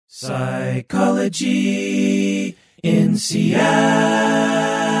Psychology in Seattle.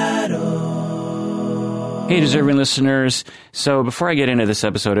 Hey, deserving listeners. So before I get into this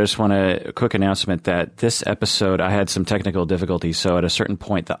episode, I just want a quick announcement that this episode, I had some technical difficulties. So at a certain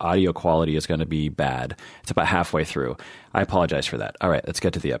point, the audio quality is going to be bad. It's about halfway through. I apologize for that. All right, let's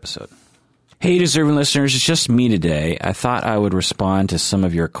get to the episode. Hey, deserving listeners, it's just me today. I thought I would respond to some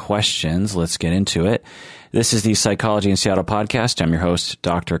of your questions. Let's get into it. This is the Psychology in Seattle podcast. I'm your host,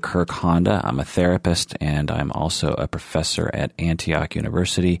 Dr. Kirk Honda. I'm a therapist, and I'm also a professor at Antioch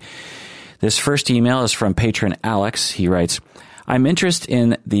University. This first email is from patron Alex. He writes, I'm interested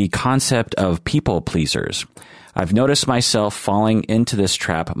in the concept of people pleasers. I've noticed myself falling into this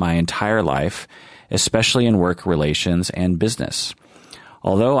trap my entire life, especially in work relations and business.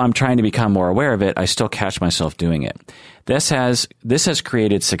 Although I'm trying to become more aware of it, I still catch myself doing it. This has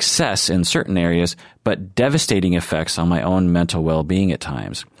created success in certain areas, but devastating effects on my own mental well-being at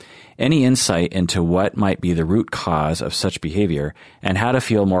times. Any insight into what might be the root cause of such behavior and how to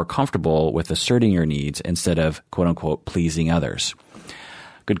feel more comfortable with asserting your needs instead of quote-unquote pleasing others?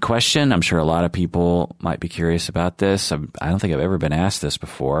 Good question. I'm sure a lot of people might be curious about this. I don't think I've ever been asked this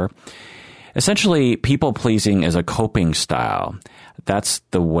before. Essentially, people-pleasing is a coping style. That's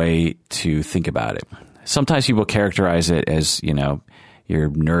the way to think about it. Sometimes people characterize it as, you're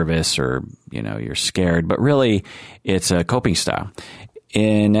nervous or, you're scared, but really it's a coping style.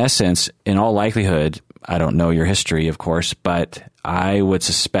 In essence, in all likelihood, I don't know your history, of course, but I would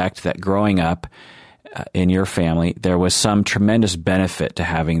suspect that growing up in your family, there was some tremendous benefit to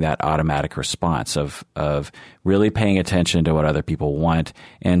having that automatic response of really paying attention to what other people want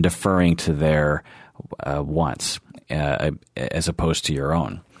and deferring to their wants as opposed to your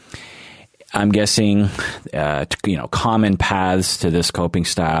own. I'm guessing, common paths to this coping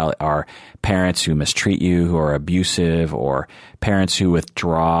style are parents who mistreat you, who are abusive, or parents who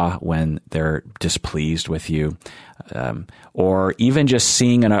withdraw when they're displeased with you, or even just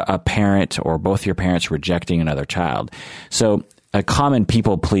seeing a parent or both your parents rejecting another child. So a common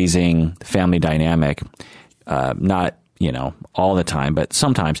people-pleasing family dynamic, not all the time, but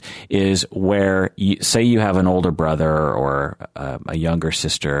sometimes, is where say you have an older brother or a younger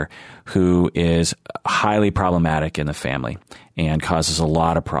sister who is highly problematic in the family and causes a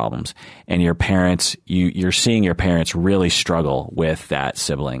lot of problems. And your parents, you're seeing your parents really struggle with that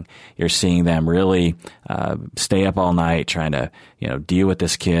sibling. You're seeing them really stay up all night trying to, deal with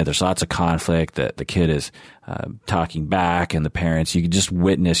this kid. There's lots of conflict. The kid is talking back, and the parents, you can just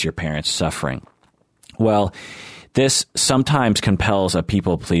witness your parents suffering. Well, this sometimes compels a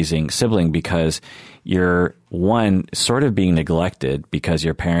people-pleasing sibling because you're, one, sort of being neglected because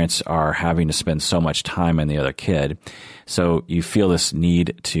your parents are having to spend so much time on the other kid. So you feel this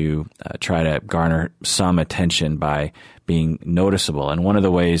need to try to garner some attention by being noticeable. And one of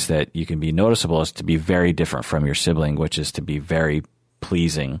the ways that you can be noticeable is to be very different from your sibling, which is to be very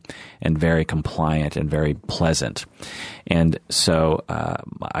pleasing and very compliant and very pleasant. And so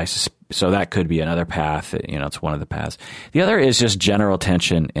so that could be another path. It's one of the paths. The other is just general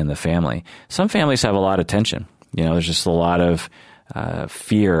tension in the family. Some families have a lot of tension. There's just a lot of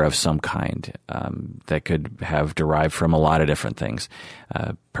fear of some kind that could have derived from a lot of different things.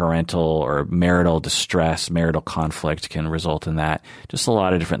 Parental or marital distress, marital conflict can result in that. Just a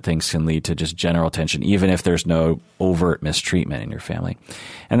lot of different things can lead to just general tension, even if there's no overt mistreatment in your family.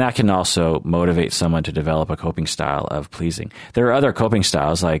 And that can also motivate someone to develop a coping style of pleasing. There are other coping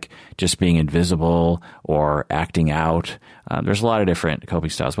styles like just being invisible or acting out. There's a lot of different coping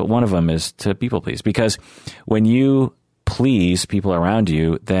styles, but one of them is to people please, because when you please people around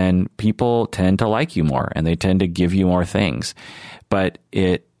you, then people tend to like you more and they tend to give you more things. But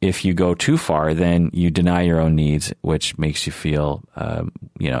if you go too far, then you deny your own needs, which makes you feel,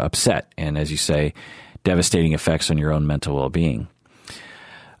 upset. And as you say, devastating effects on your own mental well-being.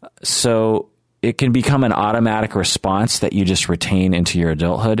 So it can become an automatic response that you just retain into your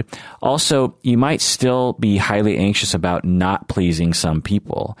adulthood. Also, you might still be highly anxious about not pleasing some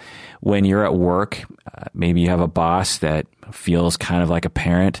people. When you're at work, maybe you have a boss that feels kind of like a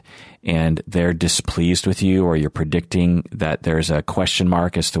parent and they're displeased with you, or you're predicting that there's a question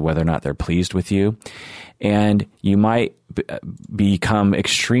mark as to whether or not they're pleased with you. And you might become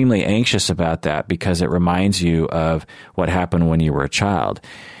extremely anxious about that because it reminds you of what happened when you were a child.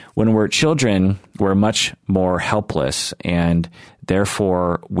 When we're children, we're much more helpless, and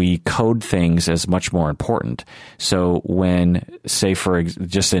therefore we code things as much more important. So when, say,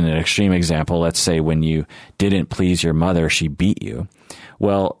 just in an extreme example, let's say when you didn't please your mother, she beat you.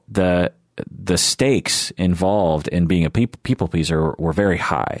 Well, the the stakes involved in being a people pleaser were very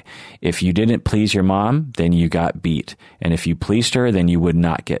high. If you didn't please your mom, then you got beat. And if you pleased her, then you would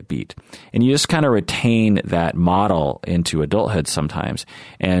not get beat. And you just kind of retain that model into adulthood sometimes.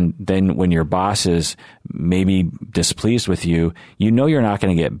 And then when your boss is maybe displeased with you, you know you're not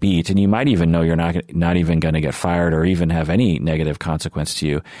going to get beat, and you might even know you're not even going to get fired or even have any negative consequence to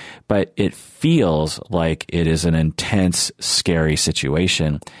you. But it feels like it is an intense, scary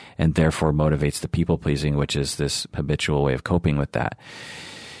situation, and therefore motivates the people pleasing, which is this habitual way of coping with that.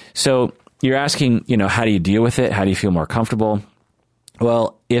 So you're asking, how do you deal with it? How do you feel more comfortable?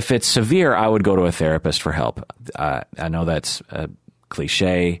 Well, if it's severe, I would go to a therapist for help. I know that's a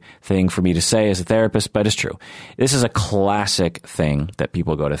cliche thing for me to say as a therapist, but it's true. This is a classic thing that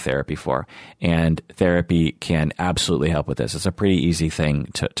people go to therapy for, and therapy can absolutely help with this. It's a pretty easy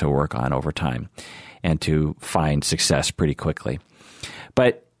thing to work on over time and to find success pretty quickly.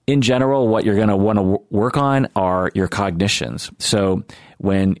 But in general, what you're going to want to work on are your cognitions. So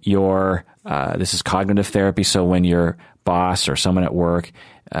when this is cognitive therapy, so when your boss or someone at work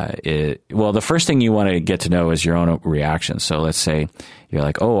the first thing you want to get to know is your own reaction. So let's say you're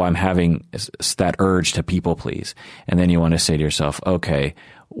like, oh, I'm having that urge to people please. And then you want to say to yourself, okay,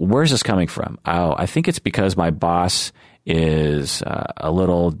 where's this coming from? Oh, I think it's because my boss is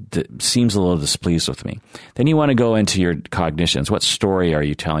seems a little displeased with me. Then you want to go into your cognitions. What story are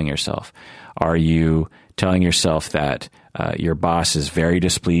you telling yourself? Are you telling yourself that your boss is very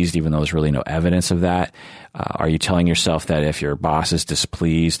displeased, even though there's really no evidence of that? Are you telling yourself that if your boss is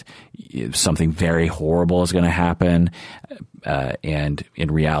displeased, something very horrible is going to happen? And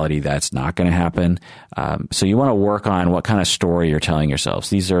in reality, that's not going to happen. So you want to work on what kind of story you're telling yourselves.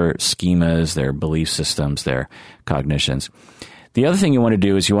 These are schemas, they're belief systems, they're cognitions. The other thing you want to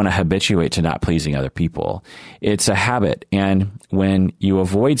do is you want to habituate to not pleasing other people. It's a habit, and when you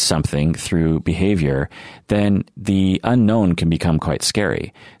avoid something through behavior, then the unknown can become quite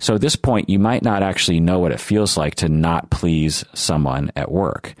scary. So at this point, you might not actually know what it feels like to not please someone at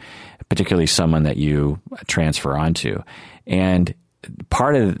work, particularly someone that you transfer onto. And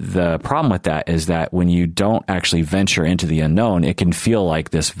part of the problem with that is that when you don't actually venture into the unknown, it can feel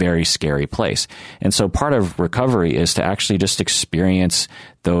like this very scary place. And so part of recovery is to actually just experience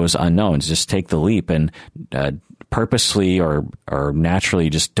those unknowns. Just take the leap and purposely or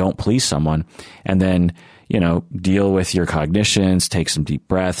naturally just don't please someone. And then, deal with your cognitions, take some deep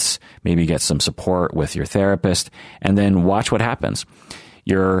breaths, maybe get some support with your therapist, and then watch what happens.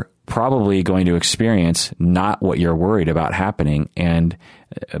 You're probably going to experience not what you're worried about happening, and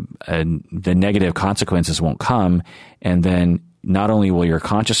the negative consequences won't come. And then not only will your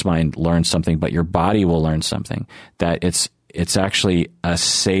conscious mind learn something, but your body will learn something, that it's actually a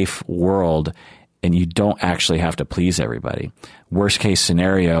safe world, and you don't actually have to please everybody. Worst case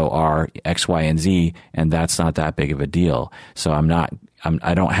scenario are X, Y, and Z, and that's not that big of a deal. So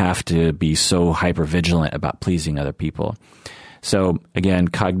I don't have to be so hyper vigilant about pleasing other people. So again,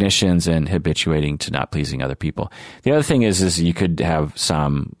 cognitions and habituating to not pleasing other people. The other thing is you could have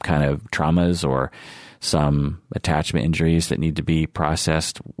some kind of traumas or some attachment injuries that need to be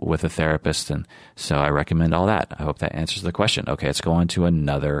processed with a therapist. And so I recommend all that. I hope that answers the question. Okay, let's go on to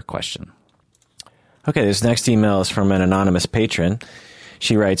another question. Okay, this next email is from an anonymous patron.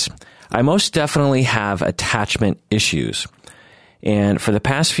 She writes, I most definitely have attachment issues. And for the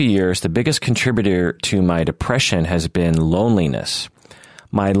past few years, the biggest contributor to my depression has been loneliness.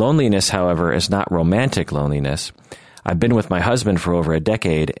 My loneliness, however, is not romantic loneliness. I've been with my husband for over a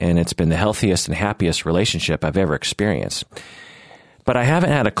decade, and it's been the healthiest and happiest relationship I've ever experienced. But I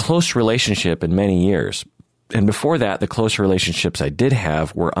haven't had a close relationship in many years. And before that, the close relationships I did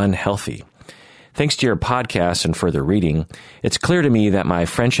have were unhealthy. Thanks to your podcast and further reading, it's clear to me that my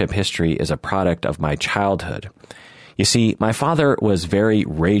friendship history is a product of my childhood. You see, my father was very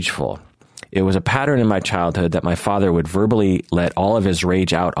rageful. It was a pattern in my childhood that my father would verbally let all of his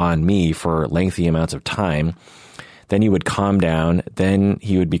rage out on me for lengthy amounts of time. Then he would calm down. Then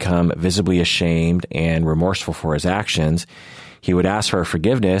he would become visibly ashamed and remorseful for his actions. He would ask for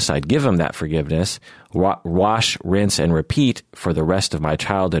forgiveness. I'd give him that forgiveness. Wash, rinse, and repeat for the rest of my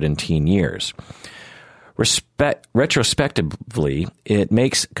childhood and teen years. Retrospectively, it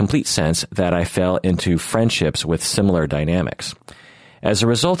makes complete sense that I fell into friendships with similar dynamics. As a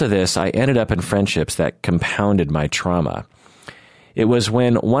result of this, I ended up in friendships that compounded my trauma. It was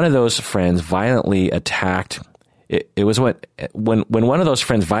when one of those friends violently attacked when one of those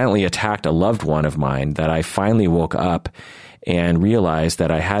friends violently attacked a loved one of mine that I finally woke up and realized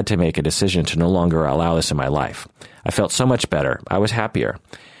that I had to make a decision to no longer allow this in my life. I felt so much better. I was happier.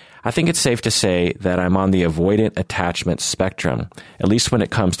 I think it's safe to say that I'm on the avoidant attachment spectrum, at least when it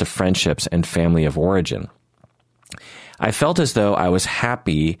comes to friendships and family of origin. I felt as though I was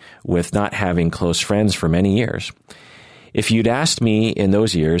happy with not having close friends for many years. If you'd asked me in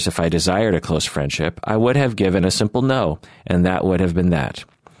those years if I desired a close friendship, I would have given a simple no, and that would have been that.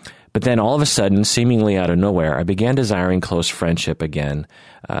 But then all of a sudden, seemingly out of nowhere, I began desiring close friendship again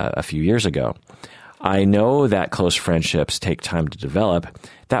a few years ago. I know that close friendships take time to develop.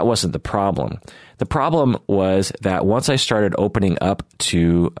 That wasn't the problem. The problem was that once I started opening up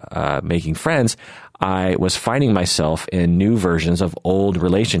to making friends, I was finding myself in new versions of old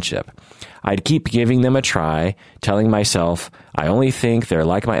relationship. I'd keep giving them a try, telling myself, I only think they're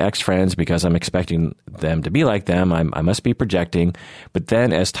like my ex-friends because I'm expecting them to be like them. I must be projecting. But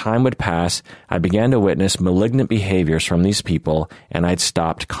then as time would pass, I began to witness malignant behaviors from these people, and I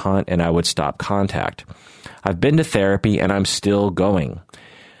would stop contact. I've been to therapy, and I'm still going.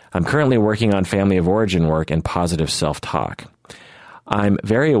 I'm currently working on family of origin work and positive self-talk. I'm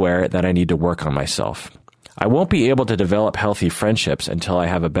very aware that I need to work on myself. I won't be able to develop healthy friendships until I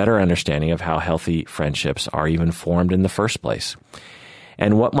have a better understanding of how healthy friendships are even formed in the first place,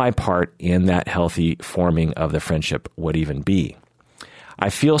 and what my part in that healthy forming of the friendship would even be. I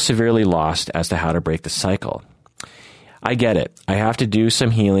feel severely lost as to how to break the cycle. I get it. I have to do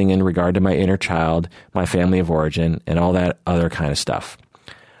some healing in regard to my inner child, my family of origin, and all that other kind of stuff.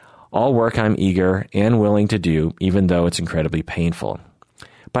 All work I'm eager and willing to do, even though it's incredibly painful.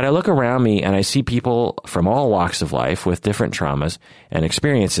 But I look around me and I see people from all walks of life with different traumas and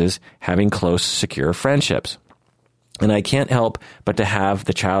experiences having close, secure friendships. And I can't help but to have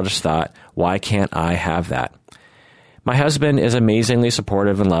the childish thought, why can't I have that? My husband is amazingly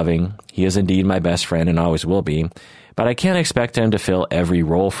supportive and loving. He is indeed my best friend and always will be, but I can't expect him to fill every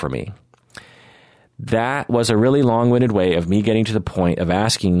role for me. That was a really long-winded way of me getting to the point of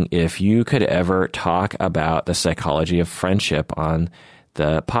asking if you could ever talk about the psychology of friendship on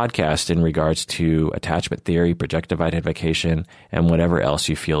the podcast in regards to attachment theory, projective identification, and whatever else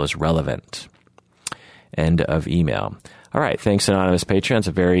you feel is relevant. End of email. All right. Thanks, Anonymous Patron. It's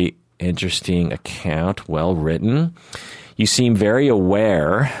a very interesting account, well written. You seem very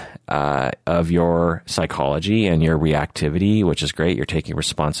aware of your psychology and your reactivity, which is great. You're taking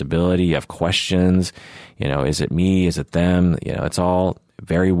responsibility. You have questions. Is it me? Is it them? It's all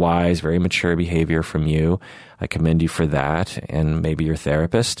very wise, very mature behavior from you. I commend you for that, and maybe your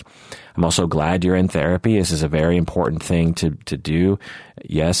therapist. I'm also glad you're in therapy. This is a very important thing to do.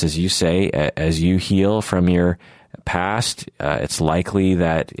 Yes, as you say, as you heal from your past, it's likely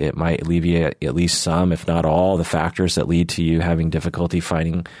that it might alleviate at least some, if not all, the factors that lead to you having difficulty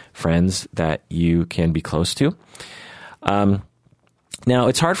finding friends that you can be close to. Now,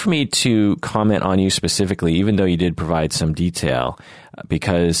 it's hard for me to comment on you specifically, even though you did provide some detail,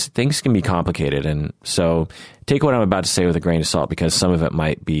 because things can be complicated. And so take what I'm about to say with a grain of salt, because some of it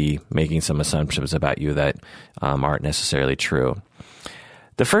might be making some assumptions about you that aren't necessarily true.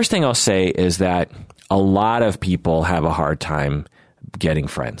 The first thing I'll say is that a lot of people have a hard time getting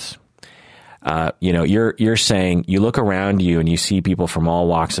friends. You're saying you look around you and you see people from all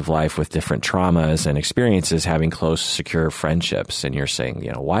walks of life with different traumas and experiences having close, secure friendships. And you're saying,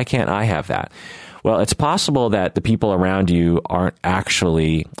 why can't I have that? Well, it's possible that the people around you aren't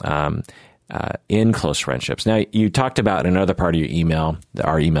actually in close friendships. Now, you talked about in another part of your email,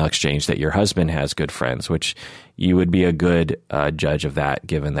 our email exchange, that your husband has good friends, which you would be a good judge of that,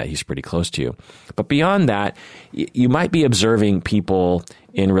 given that he's pretty close to you. But beyond that, you might be observing people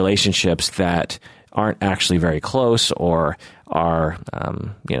in relationships that aren't actually very close or are,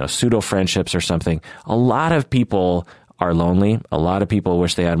 pseudo friendships or something. A lot of people are lonely. A lot of people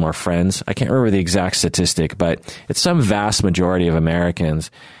wish they had more friends. I can't remember the exact statistic, but it's some vast majority of Americans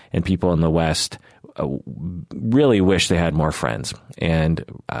and people in the West really wish they had more friends and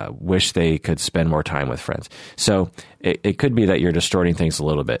wish they could spend more time with friends. So it could be that you're distorting things a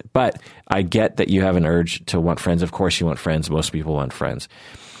little bit, but I get that you have an urge to want friends. Of course you want friends. Most people want friends.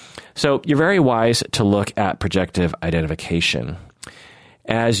 So you're very wise to look at projective identification.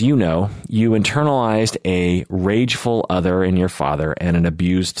 As you know, you internalized a rageful other in your father and an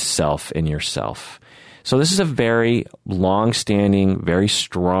abused self in yourself. So this is a very long-standing, very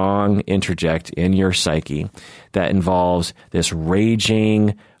strong interject in your psyche that involves this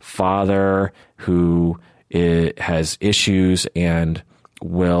raging father who has issues and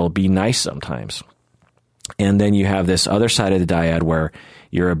will be nice sometimes. And then you have this other side of the dyad where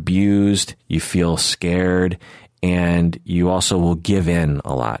you're abused, you feel scared, and you also will give in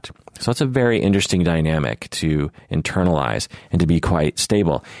a lot. So it's a very interesting dynamic to internalize and to be quite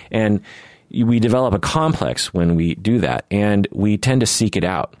stable. And we develop a complex when we do that, and we tend to seek it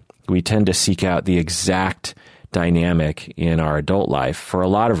out. we tend to seek out the exact dynamic in our adult life for a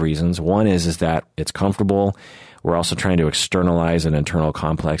lot of reasons. One is that it's comfortable. We're also trying to externalize an internal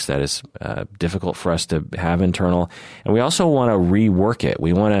complex that is difficult for us to have internal. And we also want to rework it.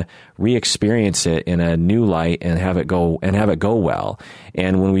 We want to re-experience it in a new light and have it go well.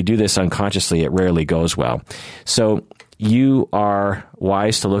 And when we do this unconsciously, it rarely goes well. So you are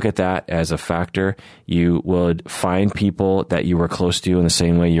wise to look at that as a factor. You would find people that you were close to in the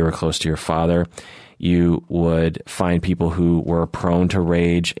same way you were close to your father. You would find people who were prone to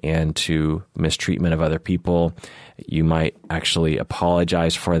rage and to mistreatment of other people. You might actually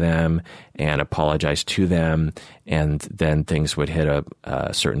apologize for them and apologize to them, and then things would hit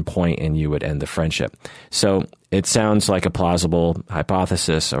a certain point and you would end the friendship. So it sounds like a plausible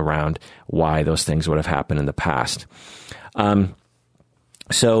hypothesis around why those things would have happened in the past.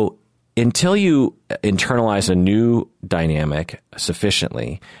 So until you internalize a new dynamic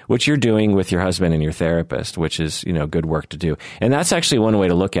sufficiently, which you're doing with your husband and your therapist, which is, good work to do. And that's actually one way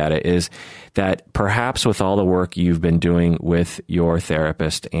to look at it, is that perhaps with all the work you've been doing with your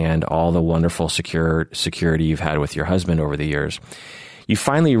therapist and all the wonderful security you've had with your husband over the years, you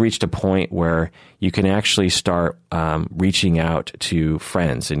finally reached a point where you can actually start reaching out to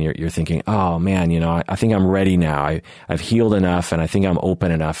friends, and you're thinking, oh man, I think I'm ready now. I've healed enough, and I think I'm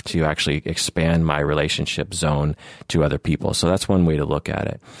open enough to actually expand my relationship zone to other people. So that's one way to look at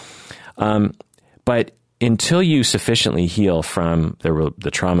it. But until you sufficiently heal from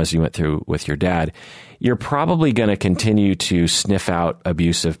the traumas you went through with your dad, you're probably going to continue to sniff out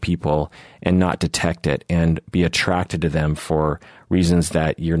abusive people and not detect it and be attracted to them for reasons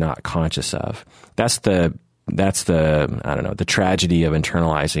that you're not conscious of. That's the tragedy of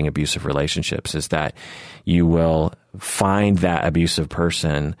internalizing abusive relationships, is that you will find that abusive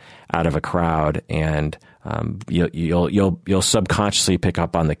person out of a crowd, and you'll subconsciously pick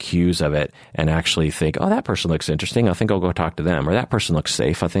up on the cues of it and actually think, oh, that person looks interesting. I think I'll go talk to them. Or that person looks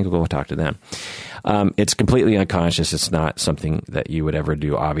safe. I think I'll go talk to them. It's completely unconscious. It's not something that you would ever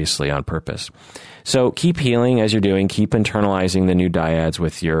do, obviously, on purpose. So keep healing as you're doing. Keep internalizing the new dyads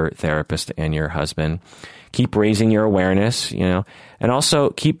with your therapist and your husband. Keep raising your awareness, and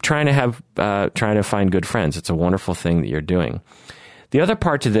also keep trying to find good friends. It's a wonderful thing that you're doing. The other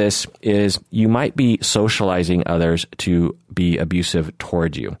part to this is you might be socializing others to be abusive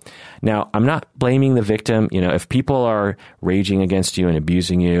toward you. Now, I'm not blaming the victim. If people are raging against you and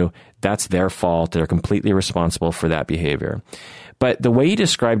abusing you, that's their fault. They're completely responsible for that behavior. But the way you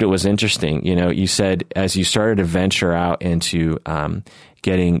described it was interesting. You said as you started to venture out into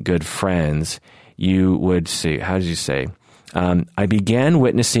getting good friends, you would say, how did you say? I began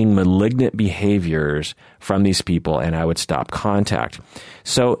witnessing malignant behaviors from these people, and I would stop contact.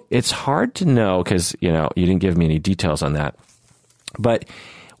 So it's hard to know because, you didn't give me any details on that. But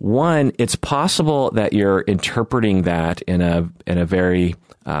one, it's possible that you're interpreting that in a very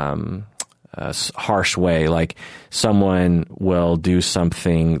harsh way, like someone will do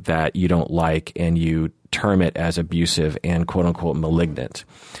something that you don't like and you term it as abusive and quote unquote malignant.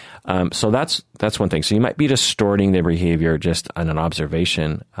 So that's one thing. So you might be distorting their behavior just on an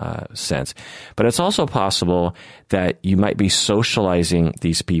observation sense. But it's also possible that you might be socializing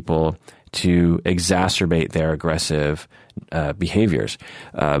these people to exacerbate their aggressive behaviors.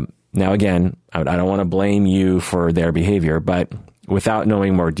 Now, again, I don't want to blame you for their behavior, but without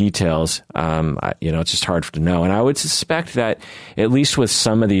knowing more details, it's just hard to know. And I would suspect that at least with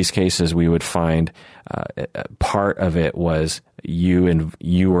some of these cases, we would find part of it was you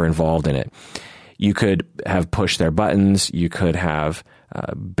were involved in it. You could have pushed their buttons. You could have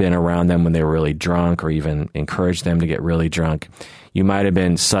been around them when they were really drunk, or even encouraged them to get really drunk. You might have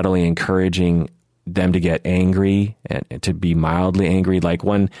been subtly encouraging them to get angry and to be mildly angry. Like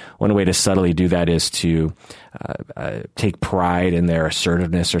one way to subtly do that is to take pride in their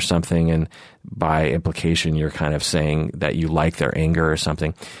assertiveness or something, and by implication, you're kind of saying that you like their anger or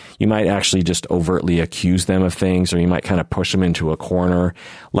something. You might actually just overtly accuse them of things, or you might kind of push them into a corner.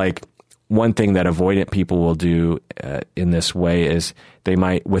 Like one thing that avoidant people will do in this way is they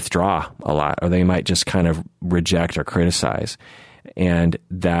might withdraw a lot, or they might just kind of reject or criticize. And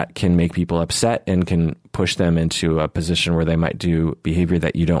that can make people upset and can push them into a position where they might do behavior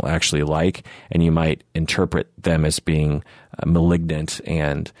that you don't actually like, and you might interpret them as being malignant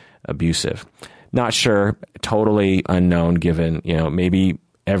and abusive. Not sure, totally unknown, given, maybe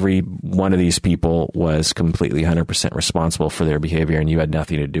every one of these people was completely 100% responsible for their behavior and you had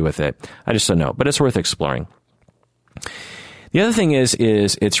nothing to do with it. I just don't know, but it's worth exploring. The other thing is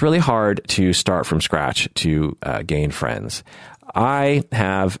it's really hard to start from scratch to gain friends. I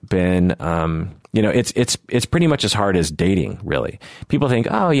have been it's pretty much as hard as dating, really. People think,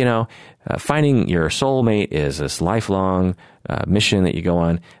 finding your soulmate is this lifelong mission that you go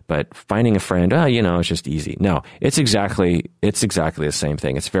on, but finding a friend, it's just easy. No, it's exactly the same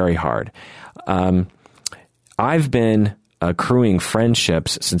thing. It's very hard. I've been accruing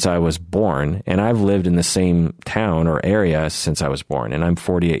friendships since I was born, and I've lived in the same town or area since I was born, and I'm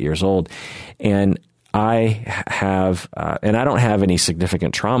 48 years old, and I have, and I don't have any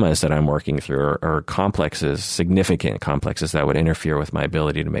significant traumas that I'm working through or significant complexes that would interfere with my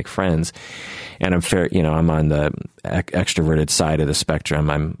ability to make friends. And I'm on the extroverted side of the spectrum.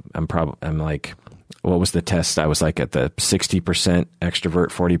 I'm like, what was the test? I was like at the 60% extrovert,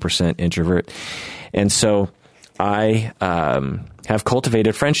 40% introvert. And so I, have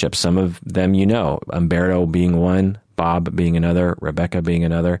cultivated friendships. Some of them, Umberto being one, Bob being another, Rebecca being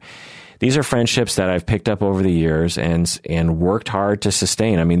another. These are friendships that I've picked up over the years and worked hard to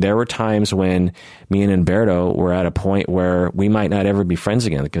sustain. I mean, there were times when me and Umberto were at a point where we might not ever be friends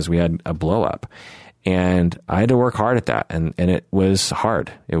again because we had a blow up. And I had to work hard at that. And it was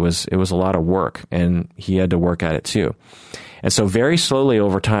hard. It was a lot of work, and he had to work at it too. And so very slowly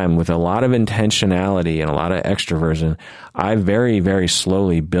over time, with a lot of intentionality and a lot of extroversion, I very, very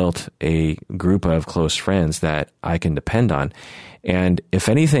slowly built a group of close friends that I can depend on. And if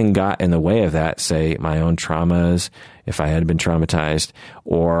anything got in the way of that, say my own traumas, if I had been traumatized,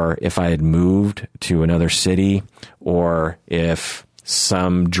 or if I had moved to another city, or if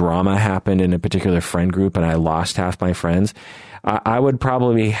some drama happened in a particular friend group and I lost half my friends, I would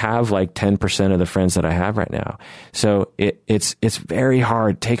probably have like 10% of the friends that I have right now. So it's very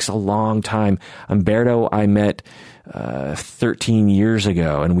hard. It takes a long time. Umberto, I met 13 years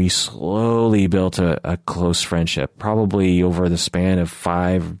ago, and we slowly built a close friendship. Probably over the span of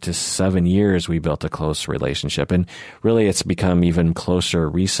 5 to 7 years, we built a close relationship. And really, it's become even closer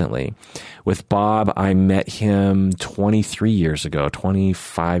recently. With Bob, I met him 23 years ago,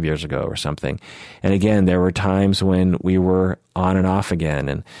 25 years ago or something. And again, there were times when we were on and off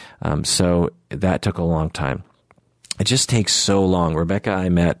again. And so that took a long time. It just takes so long. Rebecca, I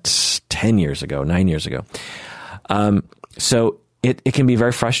met 9 years ago. So it can be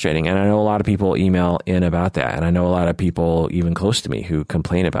very frustrating. And I know a lot of people email in about that. And I know a lot of people even close to me who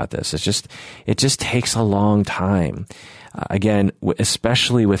complain about this. It just takes a long time. Again,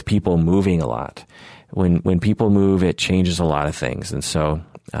 especially with people moving a lot. When people move, it changes a lot of things. And so,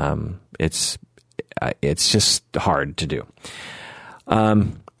 it's just hard to do.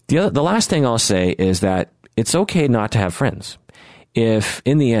 The last thing I'll say is that it's okay not to have friends. If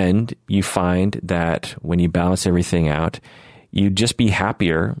in the end you find that when you balance everything out, you'd just be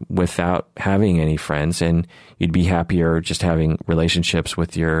happier without having any friends, and you'd be happier just having relationships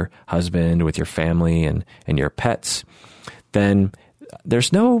with your husband, with your family, and your pets, then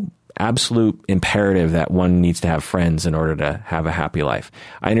there's no absolute imperative that one needs to have friends in order to have a happy life.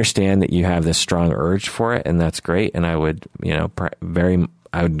 I understand that you have this strong urge for it, and that's great. And I would,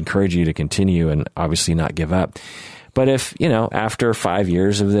 I would encourage you to continue and obviously not give up. But if, after 5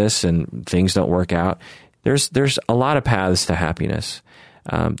 years of this and things don't work out, there's a lot of paths to happiness.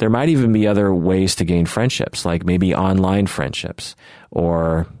 There might even be other ways to gain friendships, like maybe online friendships,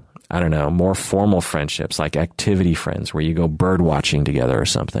 or I don't know, more formal friendships like activity friends where you go bird watching together or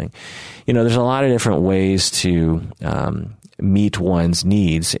something. There's a lot of different ways to meet one's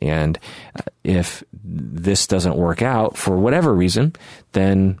needs. And if this doesn't work out for whatever reason,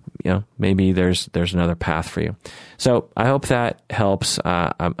 then, maybe there's another path for you. So I hope that helps.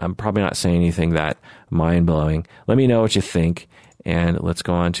 I'm probably not saying anything that mind blowing. Let me know what you think, and let's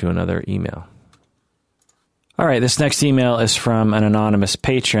go on to another email. All right, this next email is from an anonymous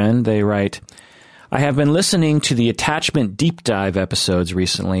patron. They write, I have been listening to the attachment deep dive episodes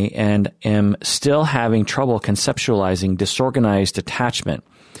recently and am still having trouble conceptualizing disorganized attachment.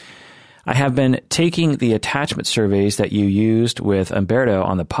 I have been taking the attachment surveys that you used with Umberto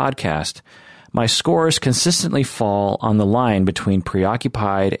on the podcast. My scores consistently fall on the line between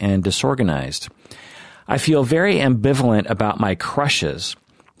preoccupied and disorganized. I feel very ambivalent about my crushes.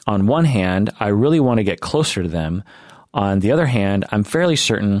 On one hand, I really want to get closer to them. On the other hand, I'm fairly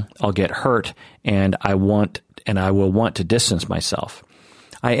certain I'll get hurt and I will want to distance myself.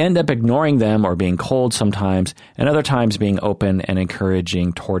 I end up ignoring them or being cold sometimes, and other times being open and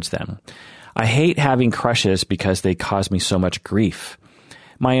encouraging towards them. I hate having crushes because they cause me so much grief.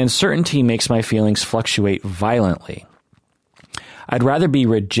 My uncertainty makes my feelings fluctuate violently. I'd rather be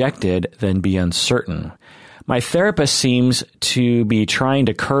rejected than be uncertain. My therapist seems to be trying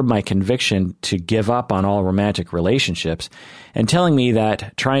to curb my conviction to give up on all romantic relationships and telling me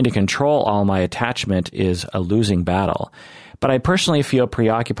that trying to control all my attachment is a losing battle. but I personally feel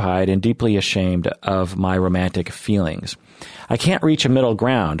preoccupied and deeply ashamed of my romantic feelings. I can't reach a middle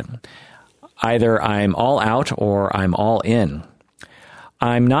ground. Either I'm all out or I'm all in.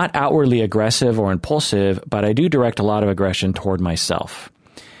 I'm not outwardly aggressive or impulsive, but I do direct a lot of aggression toward myself.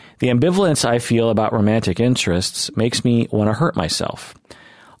 The ambivalence I feel about romantic interests makes me want to hurt myself.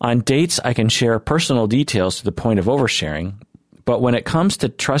 On dates, I can share personal details to the point of oversharing, but when it comes to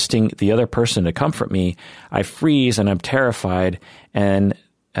trusting the other person to comfort me, I freeze and I'm terrified, and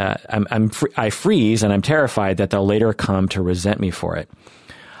I freeze and I'm terrified that they'll later come to resent me for it.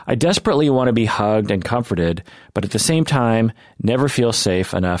 I desperately want to be hugged and comforted, but at the same time, never feel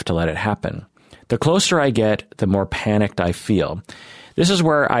safe enough to let it happen. The closer I get, the more panicked I feel. This is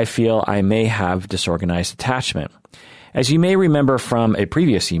where I feel I may have disorganized attachment. As you may remember from a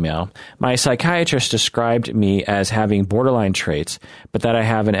previous email, my psychiatrist described me as having borderline traits, but that I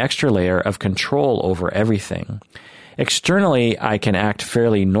have an extra layer of control over everything. Externally, I can act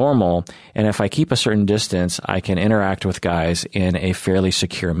fairly normal, and if I keep a certain distance, I can interact with guys in a fairly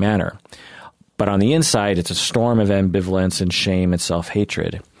secure manner. But on the inside, it's a storm of ambivalence and shame and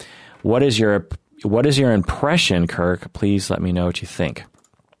self-hatred. What is your impression, Kirk? Please let me know what you think.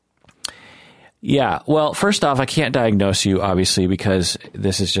 Yeah, well, first off, I can't diagnose you, obviously, because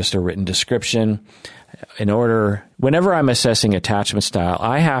this is just a written description. Whenever I'm assessing attachment style,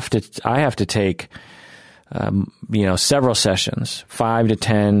 I have to take, several sessions, 5 to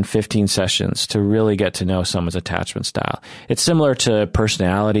 10, 15 sessions to really get to know someone's attachment style. It's similar to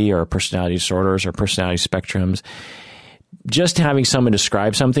personality or personality disorders or personality spectrums. Just having someone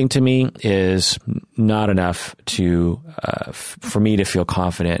describe something to me is not enough for me to feel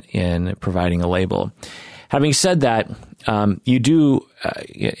confident in providing a label. Having said that, you do.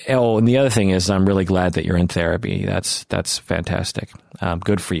 And the other thing is, I'm really glad that you're in therapy. That's fantastic.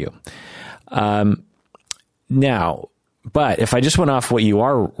 Good for you. Now, but if I just went off what you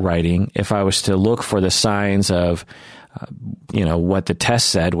are writing, if I was to look for the signs of what the test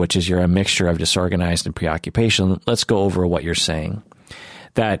said, which is you're a mixture of disorganized and preoccupation, let's go over what you're saying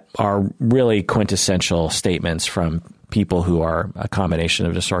that are really quintessential statements from people who are a combination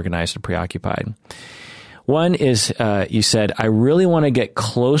of disorganized and preoccupied. One is, you said, I really want to get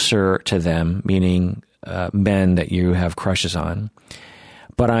closer to them, meaning men that you have crushes on,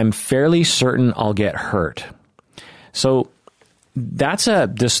 but I'm fairly certain I'll get hurt. So that's a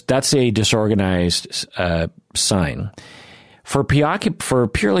disorganized sign. For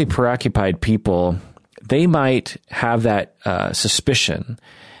purely preoccupied people, they might have that suspicion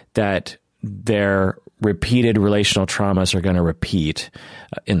that their repeated relational traumas are going to repeat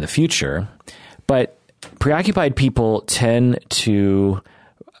in the future. But preoccupied people tend to,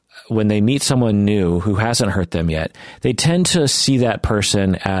 when they meet someone new who hasn't hurt them yet, they tend to see that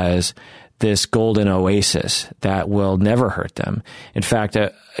person as this golden oasis that will never hurt them. In fact,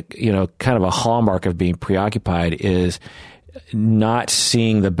 kind of a hallmark of being preoccupied is not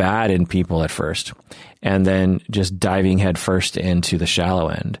seeing the bad in people at first and then just diving headfirst into the shallow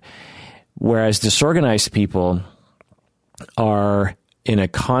end. Whereas disorganized people are in a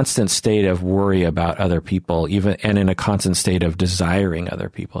constant state of worry about other people, and in a constant state of desiring other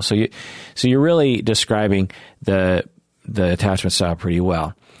people. So you're really describing the attachment style pretty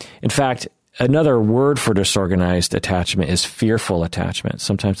well. In fact, another word for disorganized attachment is fearful attachment.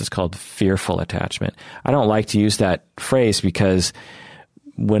 Sometimes it's called fearful attachment. I don't like to use that phrase because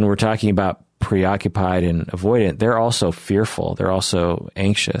when we're talking about preoccupied and avoidant, they're also fearful. They're also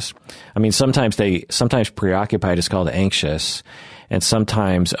anxious. I mean, sometimes preoccupied is called anxious, and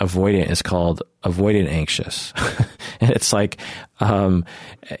sometimes avoidant is called avoidant anxious. And it's like,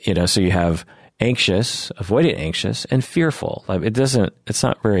 so you have anxious, avoidant anxious, and fearful. It's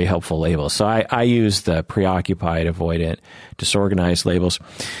not very helpful labels. So I use the preoccupied, avoidant, disorganized labels.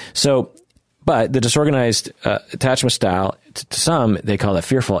 So, but the disorganized attachment style, to some, they call it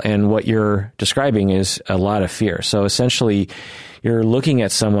fearful. And what you're describing is a lot of fear. So essentially, you're looking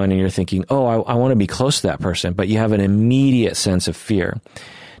at someone and you're thinking, oh, I want to be close to that person, but you have an immediate sense of fear.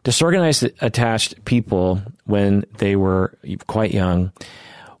 Disorganized attached people, when they were quite young,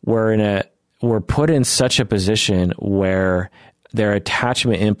 were put in such a position where their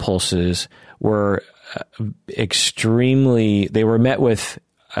attachment impulses were they were met with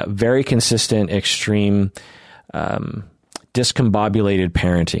very consistent, extreme, discombobulated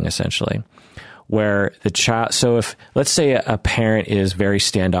parenting, essentially, where the child, so if, let's say a parent is very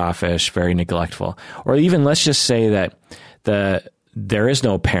standoffish, very neglectful, or even let's just say that there is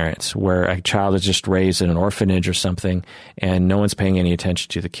no parents, where a child is just raised in an orphanage or something and no one's paying any attention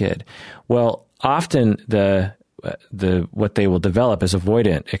to the kid. Well, often what they will develop is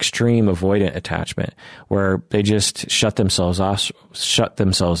extreme avoidant attachment, where they just shut themselves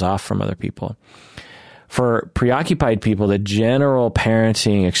off from other people. For preoccupied people, the general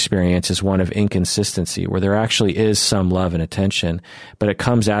parenting experience is one of inconsistency, where there actually is some love and attention, but it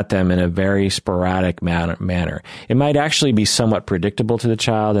comes at them in a very sporadic manner. It might actually be somewhat predictable to the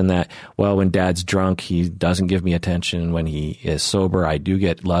child in that, well, when dad's drunk, he doesn't give me attention. When he is sober, I do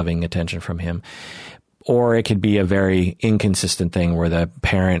get loving attention from him. Or it could be a very inconsistent thing where the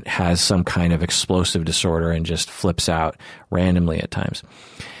parent has some kind of explosive disorder and just flips out randomly at times.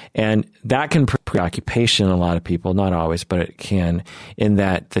 And that can preoccupation in a lot of people, not always, but it can, in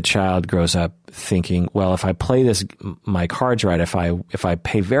that the child grows up thinking, well, if I play my cards right, if I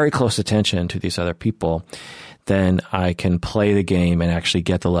pay very close attention to these other people, then I can play the game and actually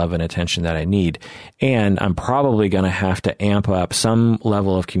get the love and attention that I need. And I'm probably going to have to amp up some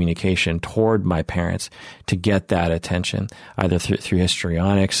level of communication toward my parents to get that attention, either through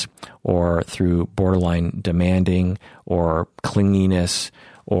histrionics or through borderline demanding or clinginess,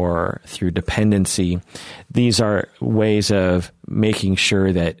 or through dependency. These are ways of making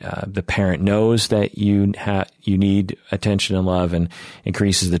sure that the parent knows that you need attention and love, and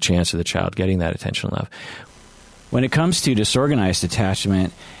increases the chance of the child getting that attention and love. When it comes to disorganized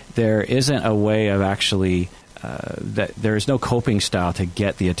attachment, there isn't a way of actually that there is no coping style to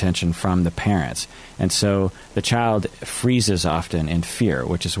get the attention from the parents. And so the child freezes often in fear,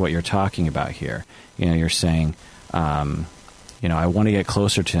 which is what you're talking about here. You're saying, I want to get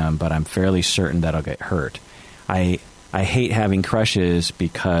closer to him, but I'm fairly certain that I'll get hurt. I hate having crushes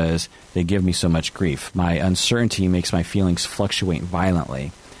because they give me so much grief. My uncertainty makes my feelings fluctuate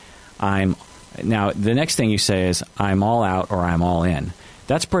violently. Now, the next thing you say is, I'm all out or I'm all in.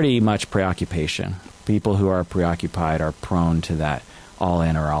 That's pretty much preoccupation. People who are preoccupied are prone to that all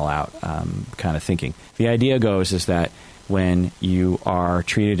in or all out kind of thinking. The idea goes is that when you are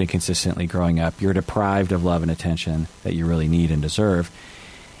treated inconsistently growing up, you're deprived of love and attention that you really need and deserve.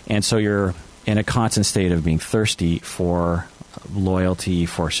 And so you're in a constant state of being thirsty for loyalty,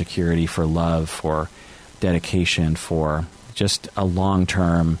 for security, for love, for dedication, for just a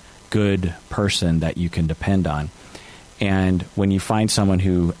long-term good person that you can depend on. And when you find someone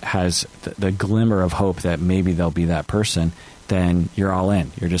who has the glimmer of hope that maybe they'll be that person, then you're all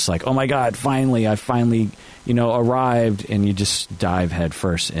in. You're just like, oh my God, I finally arrived, and you just dive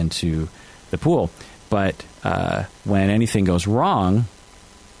headfirst into the pool. But when anything goes wrong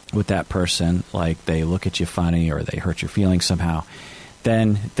with that person, like they look at you funny or they hurt your feelings somehow,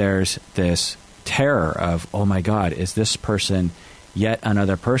 then there's this terror of, oh my God, is this person yet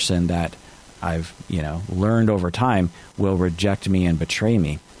another person that I've learned over time will reject me and betray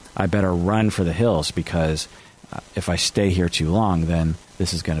me? I better run for the hills, because if I stay here too long, then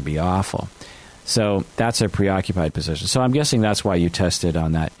this is going to be awful. So that's a preoccupied position. So I'm guessing that's why you tested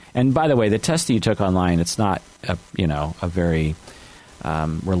on that. And by the way, the test that you took online, it's not a very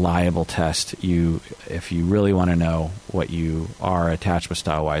reliable test. If you really want to know what you are attachment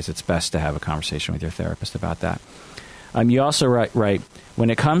style-wise, it's best to have a conversation with your therapist about that. You also write, when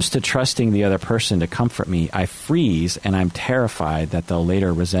it comes to trusting the other person to comfort me, I freeze and I'm terrified that they'll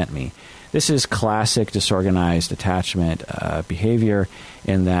later resent me. This is classic disorganized attachment behavior,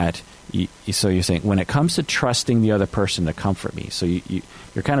 in that so you're saying, when it comes to trusting the other person to comfort me, so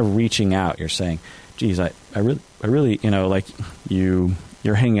you're kind of reaching out. You're saying, geez, I really, like you're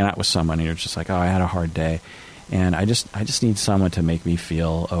hanging out with someone and you're just like, oh, I had a hard day, and I just need someone to make me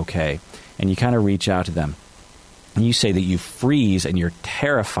feel okay. And you kind of reach out to them. And you say that you freeze and you're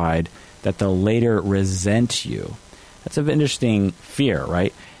terrified that they'll later resent you. That's an interesting fear,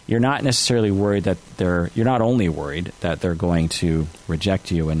 right? You're not necessarily worried that you're not only worried that they're going to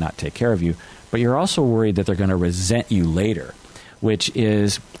reject you and not take care of you, but you're also worried that they're going to resent you later, which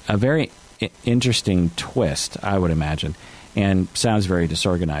is a very interesting twist, I would imagine, and sounds very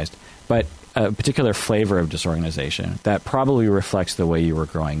disorganized, but a particular flavor of disorganization that probably reflects the way you were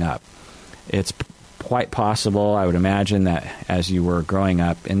growing up. It's quite possible, I would imagine, that as you were growing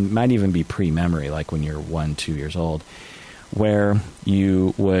up, and it might even be pre-memory, like when you're 1-2 years old, where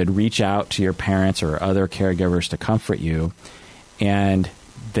you would reach out to your parents or other caregivers to comfort you, and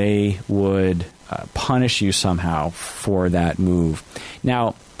they would punish you somehow for that move.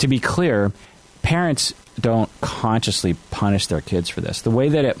 Now, to be clear, parents don't consciously punish their kids for this. The way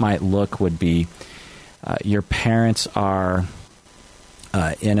that it might look would be your parents are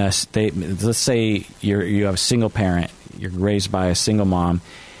in a state. Let's say you have a single parent, you're raised by a single mom,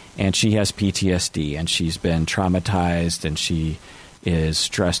 and she has PTSD, and she's been traumatized, and she is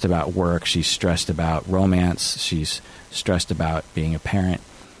stressed about work, she's stressed about romance, she's stressed about being a parent.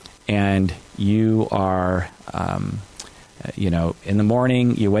 and you are, in the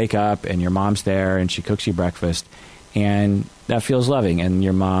morning you wake up and your mom's there and she cooks you breakfast, and that feels loving, and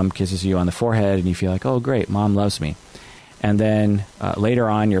your mom kisses you on the forehead and you feel like, oh, great, mom loves me. And then later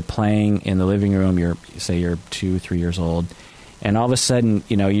on, you're playing in the living room. You're 2, 3 years old, and all of a sudden,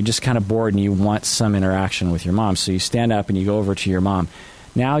 you're just kind of bored and you want some interaction with your mom. So you stand up and you go over to your mom.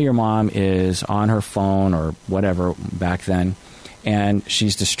 Now your mom is on her phone or whatever back then, and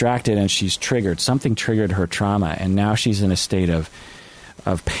she's distracted and she's triggered. Something triggered her trauma, and now she's in a state of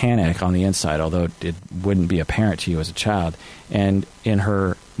panic on the inside, although it wouldn't be apparent to you as a child. And in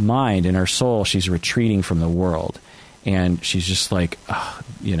her mind, in her soul, she's retreating from the world. And she's just like,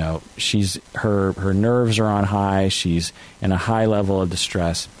 her nerves are on high. She's in a high level of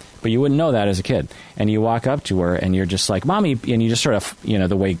distress. But you wouldn't know that as a kid. And you walk up to her and you're just like, Mommy, and you just sort of,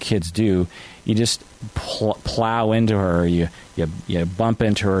 the way kids do, you just plow into her, you bump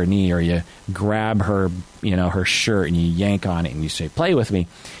into her knee, or you grab her, her shirt and you yank on it and you say, play with me.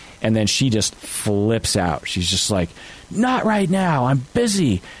 And then she just flips out. She's just like, not right now. I'm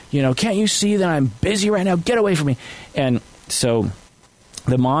busy. Can't you see that I'm busy right now? Get away from me. And so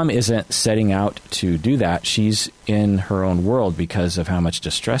the mom isn't setting out to do that. She's in her own world because of how much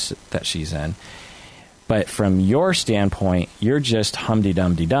distress that she's in. But from your standpoint, you're just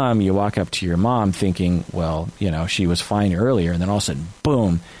humdy-dumdy-dum. You walk up to your mom thinking, well, she was fine earlier. And then all of a sudden,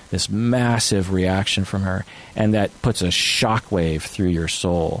 boom, this massive reaction from her. And that puts a shockwave through your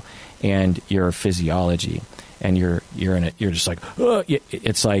soul and your physiology. And you're just like, oh,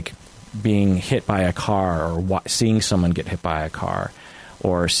 it's like being hit by a car, or seeing someone get hit by a car,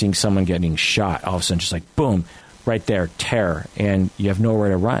 or seeing someone getting shot. All of a sudden, just like, boom, right there, terror, and you have nowhere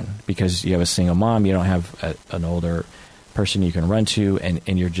to run because you have a single mom. You don't have an older person you can run to, and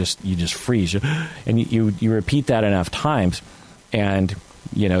you just freeze, and you repeat that enough times, and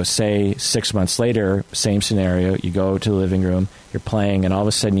say 6 months later, same scenario. You go to the living room, you're playing, and all of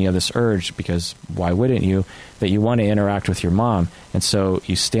a sudden you have this urge, because why wouldn't you, that you want to interact with your mom, and so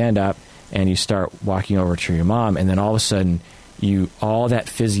you stand up and you start walking over to your mom, and then all of a sudden, all that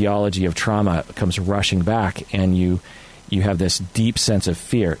physiology of trauma comes rushing back, and you have this deep sense of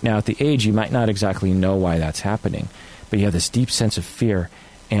fear. Now, at the age, you might not exactly know why that's happening, but you have this deep sense of fear,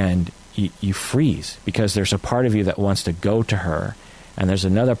 and you freeze, because there's a part of you that wants to go to her, and there's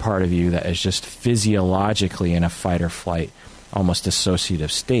another part of you that is just physiologically in a fight or flight, almost dissociative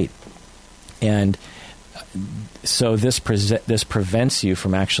state. And so this prevents you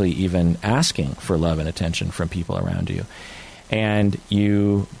from actually even asking for love and attention from people around you. And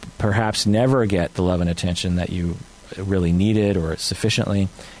you perhaps never get the love and attention that you really needed or sufficiently.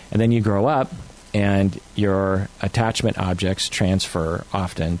 And then you grow up, and your attachment objects transfer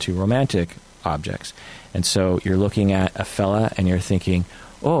often to romantic objects. And so you're looking at a fella and you're thinking,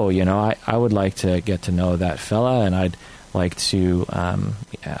 oh, I would like to get to know that fella, and I'd like to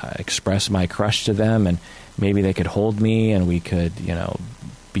express my crush to them, and maybe they could hold me and we could,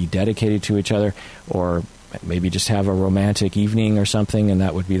 be dedicated to each other, or maybe just have a romantic evening or something, and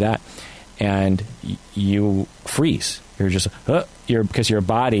that would be that. And you freeze. You're just, because your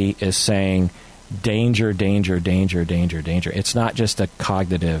body is saying, danger, danger, danger, danger, danger. It's not just a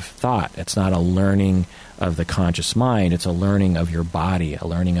cognitive thought. It's not a learning of the conscious mind. It's a learning of your body, a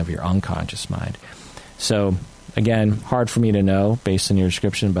learning of your unconscious mind. So, again, hard for me to know based on your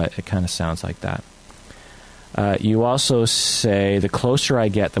description, but it kind of sounds like that. You also say, the closer I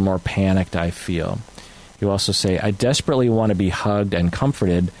get, the more panicked I feel. You also say, I desperately want to be hugged and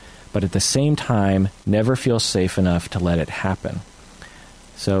comforted, but at the same time, never feel safe enough to let it happen.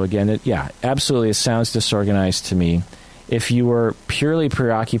 So again, absolutely, it sounds disorganized to me. If you were purely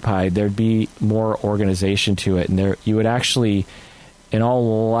preoccupied, there'd be more organization to it, and you would actually, in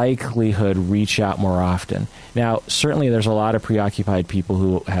all likelihood, reach out more often. Now, certainly there's a lot of preoccupied people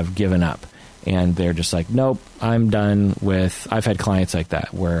who have given up, and they're just like, nope, I'm done with... I've had clients like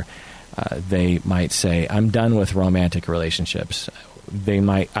that, where they might say, I'm done with romantic relationships. They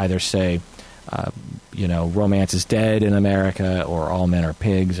might either say, romance is dead in America, or all men are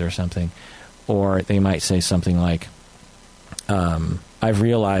pigs, or something. Or they might say something like, I've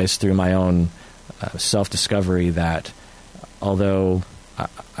realized through my own self-discovery that although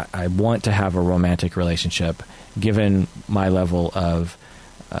I want to have a romantic relationship, given my level of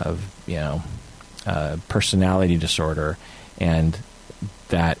personality disorder, and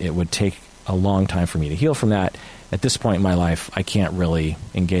that it would take a long time for me to heal from that, at this point in my life, I can't really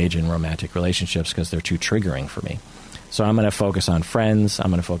engage in romantic relationships because they're too triggering for me. So I'm going to focus on friends, I'm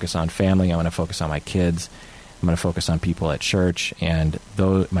going to focus on family, I'm going to focus on my kids, I'm going to focus on people at church and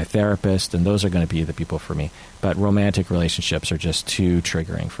my therapist, and those are going to be the people for me. But romantic relationships are just too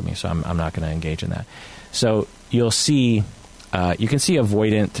triggering for me, so I'm not going to engage in that. So you'll see, you can see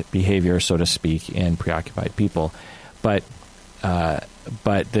avoidant behavior, so to speak, in preoccupied people, but the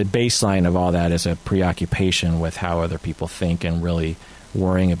baseline of all that is a preoccupation with how other people think and really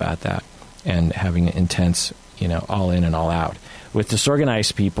worrying about that and having an intense, all in and all out. With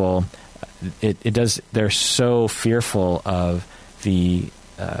disorganized people, they're so fearful of the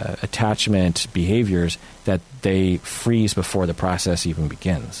attachment behaviors that they freeze before the process even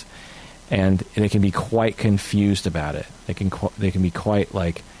begins. And they can be quite confused about it. They can be quite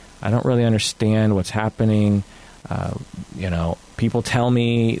like, I don't really understand what's happening. People tell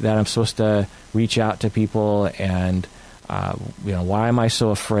me that I'm supposed to reach out to people, and why am I so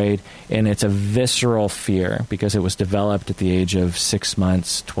afraid? And it's a visceral fear because it was developed at the age of 6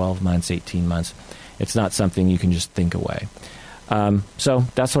 months, 12 months, 18 months. It's not something you can just think away. So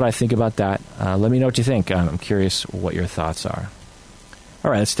that's what I think about that. Let me know what you think. I'm curious what your thoughts are. All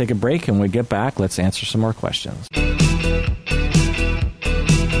right, let's take a break, and when we get back, let's answer some more questions.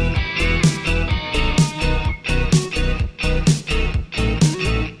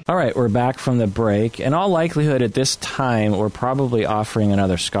 All right, we're back from the break. In all likelihood, at this time, we're probably offering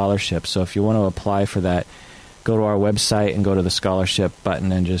another scholarship. So if you want to apply for that, go to our website and go to the scholarship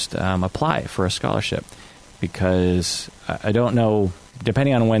button and just apply for a scholarship. Because I don't know,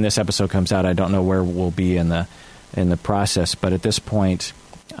 depending on when this episode comes out, I don't know where we'll be in the process. But at this point,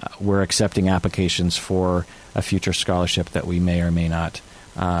 we're accepting applications for a future scholarship that we may or may not.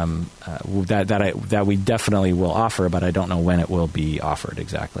 That we definitely will offer, but I don't know when it will be offered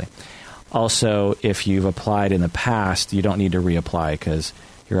exactly. Also, if you've applied in the past, you don't need to reapply because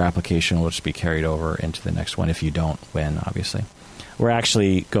your application will just be carried over into the next one if you don't win, obviously. We're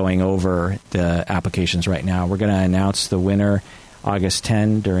actually going over the applications right now. We're going to announce the winner August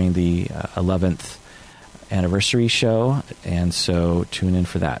 10 during the 11th anniversary show, and so tune in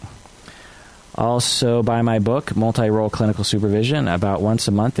for that. Also, buy my book, Multi-Role Clinical Supervision. About once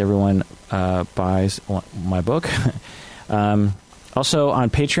a month, everyone buys my book. Also, on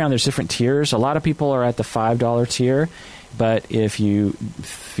Patreon, there's different tiers. A lot of people are at the $5 tier, but if you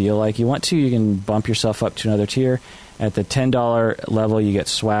feel like you want to, you can bump yourself up to another tier. At the $10 level, you get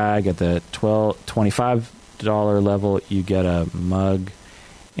swag. At the $25 level, you get a mug.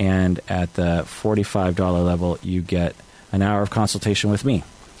 And at the $45 level, you get an hour of consultation with me.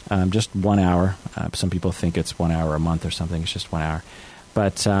 Just 1 hour. Some people think it's 1 hour a month or something. It's just 1 hour.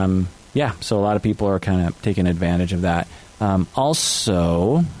 But, so a lot of people are kind of taking advantage of that.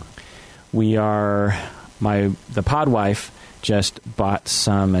 Also, the Podwife just bought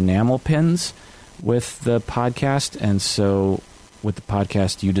some enamel pins with the podcast. And so with the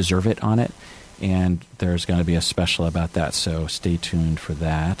podcast, You Deserve It on it. And there's going to be a special about that. So stay tuned for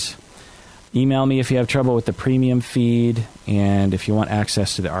that. Email me if you have trouble with the premium feed, and if you want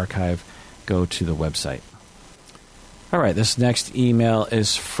access to the archive, go to the website. All right, this next email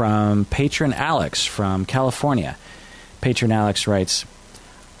is from Patron Alex from California. Patron Alex writes,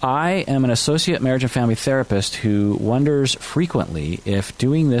 I am an associate marriage and family therapist who wonders frequently if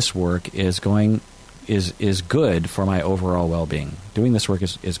doing this work is good for my overall well-being. Doing this work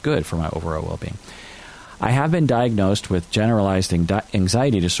is good for my overall well-being. I have been diagnosed with generalized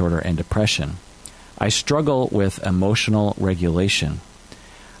anxiety disorder and depression. I struggle with emotional regulation.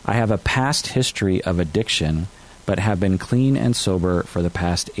 I have a past history of addiction, but have been clean and sober for the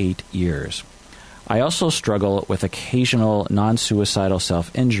past 8 years. I also struggle with occasional non-suicidal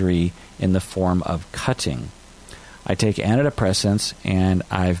self-injury in the form of cutting. I take antidepressants, and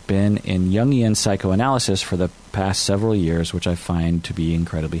I've been in Jungian psychoanalysis for the past several years, which I find to be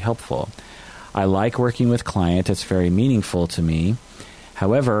incredibly helpful. I like working with clients. It's very meaningful to me.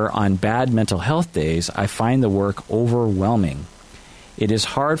 However, on bad mental health days, I find the work overwhelming. It is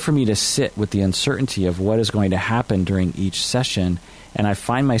hard for me to sit with the uncertainty of what is going to happen during each session, and I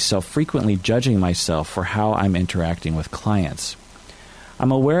find myself frequently judging myself for how I'm interacting with clients.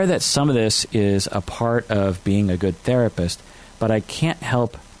 I'm aware that some of this is a part of being a good therapist, but I can't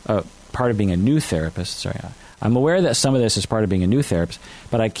help part of being a new therapist. I'm aware that some of this is part of being a new therapist,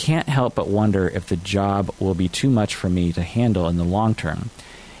 but I can't help but wonder if the job will be too much for me to handle in the long term.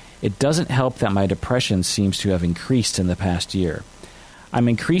 It doesn't help that my depression seems to have increased in the past year. I'm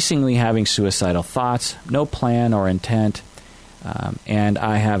increasingly having suicidal thoughts, no plan or intent, and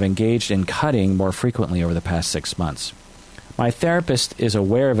I have engaged in cutting more frequently over the past 6 months. My therapist is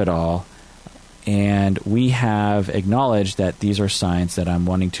aware of it all, and we have acknowledged that these are signs that I'm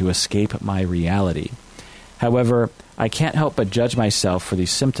wanting to escape my reality. However, I can't help but judge myself for these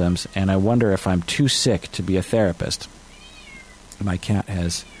symptoms, and I wonder if I'm too sick to be a therapist. My cat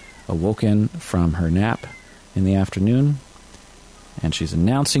has awoken from her nap in the afternoon, and she's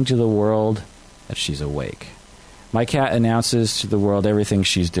announcing to the world that she's awake. My cat announces to the world everything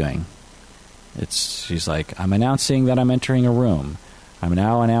she's doing. She's like, I'm announcing that I'm entering a room. I'm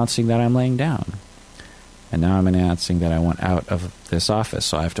now announcing that I'm laying down. And now I'm announcing that I want out of this office,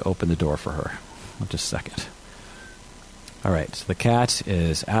 so I have to open the door for her. Just a second. All right, so the cat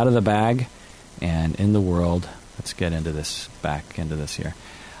is out of the bag and in the world. Let's get into this, back into this here.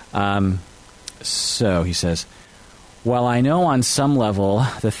 So he says, while I know on some level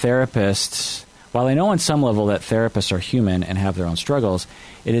that therapists are human and have their own struggles,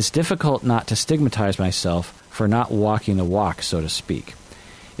 it is difficult not to stigmatize myself for not walking the walk, so to speak.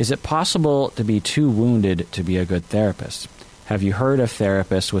 Is it possible to be too wounded to be a good therapist? Have you heard of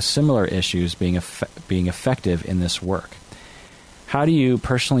therapists with similar issues being effective in this work? How do you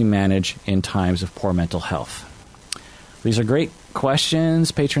personally manage in times of poor mental health? These are great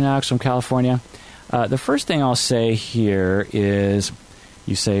questions, Patron Alex from California. The first thing I'll say here is,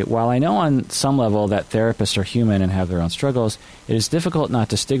 you say, while I know on some level that therapists are human and have their own struggles, it is difficult not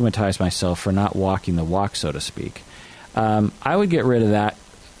to stigmatize myself for not walking the walk, so to speak. I would get rid of that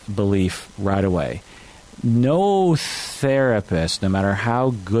belief right away. No therapist, no matter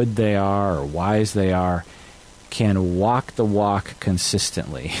how good they are or wise they are, can walk the walk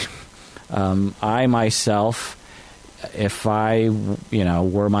consistently. I myself, if I,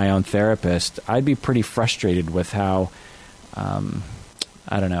 were my own therapist, I'd be pretty frustrated with how,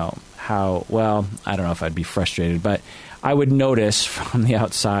 I don't know if I'd be frustrated, but I would notice from the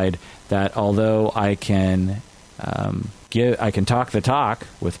outside that although I can talk the talk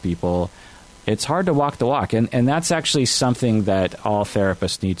with people, it's hard to walk the walk. And that's actually something that all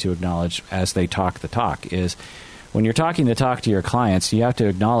therapists need to acknowledge as they talk the talk, is when you're talking the talk to your clients, you have to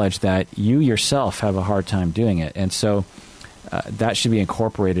acknowledge that you yourself have a hard time doing it. And so that should be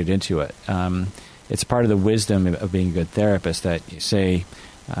incorporated into it. It's part of the wisdom of being a good therapist that you say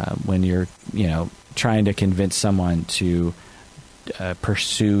when you're, trying to convince someone to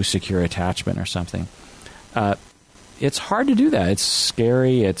pursue secure attachment or something. It's hard to do that. It's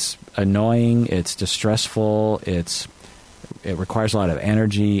scary. It's annoying. It's distressful. It requires a lot of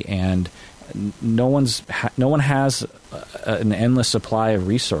energy, and no one has an endless supply of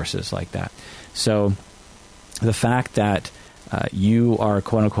resources like that. So the fact that you are,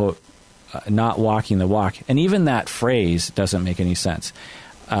 quote unquote, not walking the walk, and even that phrase doesn't make any sense.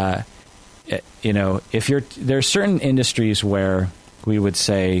 There's certain industries where we would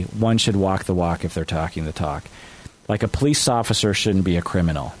say one should walk the walk if they're talking the talk. Like a police officer shouldn't be a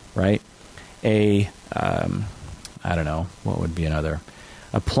criminal, right? I don't know, what would be another?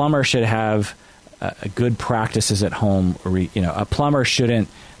 A plumber should have good practices at home. A plumber shouldn't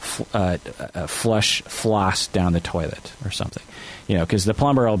floss down the toilet or something. Because the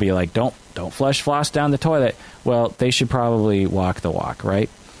plumber will be like, don't floss down the toilet. Well, they should probably walk the walk, right?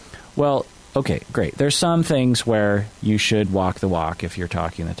 Well, okay, great. There's some things where you should walk the walk if you're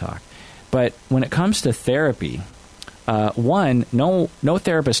talking the talk. But when it comes to therapy, no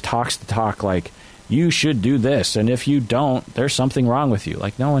therapist talks the talk like, you should do this, and if you don't, there's something wrong with you.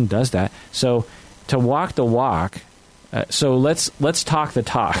 Like, no one does that. So to walk the walk, so let's talk the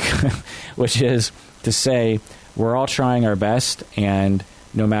talk, which is to say we're all trying our best, and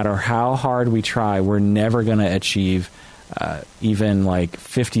no matter how hard we try, we're never going to achieve even like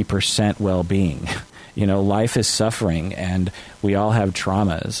 50% well-being. Life is suffering, and we all have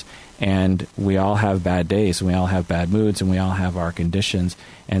traumas, and we all have bad days, and we all have bad moods, and we all have our conditions.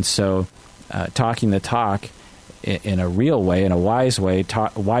 And so talking the talk in a real way, in a wise way,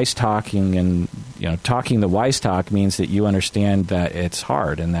 wise talking, and talking the wise talk means that you understand that it's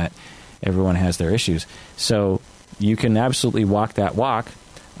hard and that everyone has their issues. So you can absolutely walk that walk,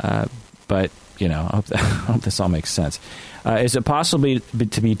 but I hope this all makes sense. Is it possible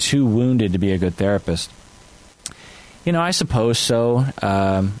to be too wounded to be a good therapist? I suppose so.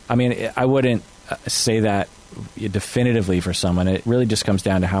 I wouldn't say that definitively for someone. It really just comes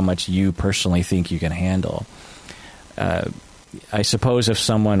down to how much you personally think you can handle. I suppose if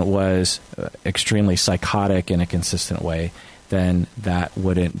someone was extremely psychotic in a consistent way, then that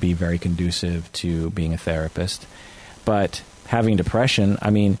wouldn't be very conducive to being a therapist. But having depression,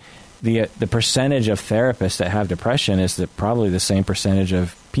 the percentage of therapists that have depression is probably the same percentage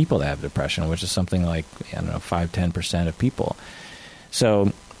of people that have depression, which is something like, 5-10% of people.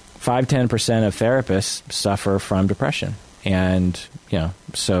 So 5-10% of therapists suffer from depression. And,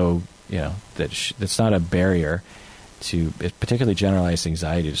 that's not a barrier to particularly generalized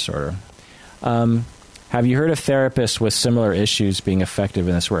anxiety disorder. Have you heard of therapists with similar issues being effective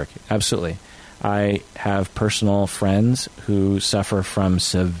in this work? Absolutely. I have personal friends who suffer from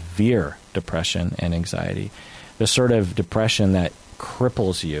severe depression and anxiety, the sort of depression that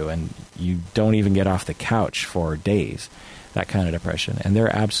cripples you and you don't even get off the couch for days, that kind of depression. And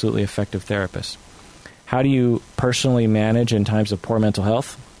they're absolutely effective therapists. How do you personally manage in times of poor mental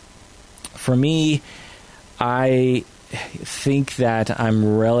health? For me, I think that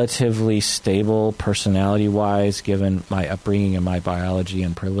I'm relatively stable personality-wise, given my upbringing and my biology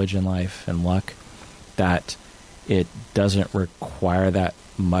and privilege in life and luck, that it doesn't require that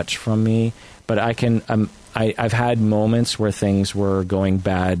much from me. But I've had moments where things were going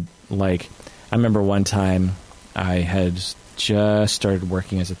bad. Like, I remember one time I had just started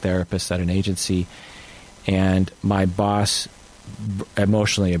working as a therapist at an agency, and my boss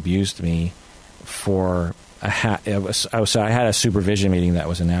emotionally abused me for I had a supervision meeting that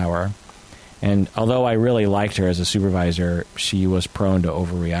was an hour. And although I really liked her as a supervisor, she was prone to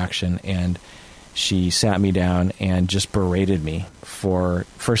overreaction, and she sat me down and just berated me for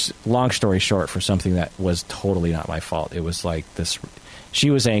long story short, for something that was totally not my fault. It was like this,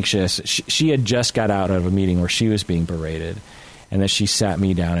 she was anxious. She had just got out of a meeting where she was being berated, and then she sat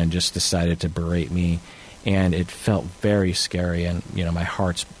me down and just decided to berate me. And it felt very scary, and my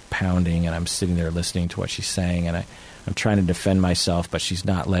heart's pounding, and I'm sitting there listening to what she's saying, and I'm trying to defend myself, but she's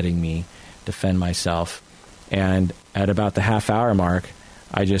not letting me defend myself. And at about the half-hour mark,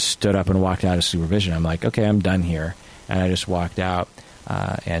 I just stood up and walked out of supervision. I'm like, okay, I'm done here. And I just walked out,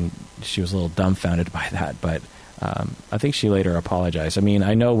 and she was a little dumbfounded by that, but I think she later apologized. I mean,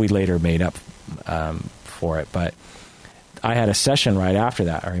 I know we later made up for it, but I had a session right after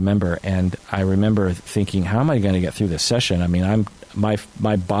that, I remember, and I remember thinking, how am I going to get through this session? I mean,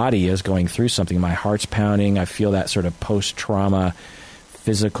 my body is going through something. My heart's pounding. I feel that sort of post-trauma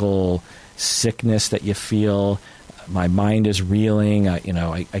physical sickness that you feel. My mind is reeling. I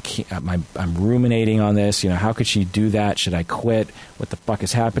can't. I'm ruminating on this. How could she do that? Should I quit? What the fuck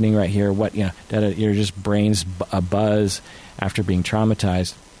is happening right here? What Your just brain's a buzz after being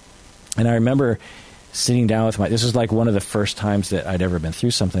traumatized. And I remember sitting down with this was like one of the first times that I'd ever been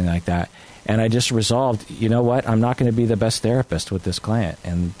through something like that. And I just resolved, you know what? I'm not going to be the best therapist with this client.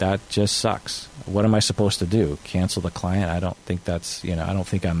 And that just sucks. What am I supposed to do? Cancel the client? I don't think that's, I don't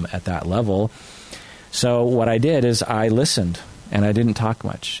think I'm at that level. So what I did is I listened, and I didn't talk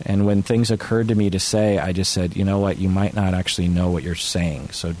much. And when things occurred to me to say, I just said, you know what? You might not actually know what you're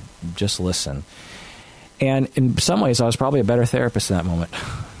saying. So just listen. And in some ways, I was probably a better therapist in that moment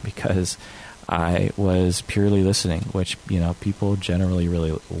because I was purely listening, which, people generally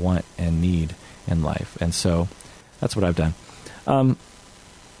really want and need in life. And so that's what I've done.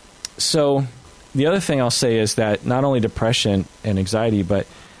 So the other thing I'll say is that not only depression and anxiety, but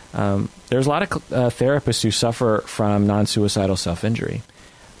there's a lot of therapists who suffer from non-suicidal self-injury.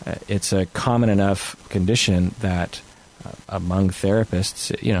 It's a common enough condition that among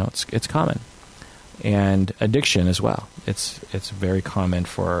therapists, it's common. And addiction as well. It's very common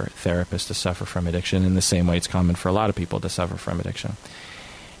for therapists to suffer from addiction in the same way it's common for a lot of people to suffer from addiction.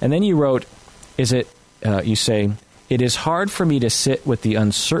 And then you wrote, you say, it is hard for me to sit with the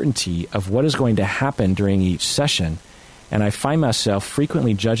uncertainty of what is going to happen during each session, and I find myself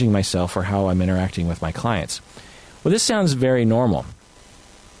frequently judging myself for how I'm interacting with my clients. Well, this sounds very normal,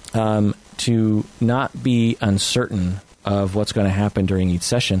 to not be uncertain of what's going to happen during each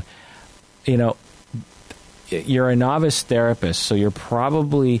session. You're a novice therapist, so you're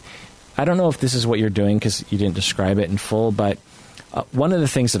probably, I don't know if this is what you're doing because you didn't describe it in full, but one of the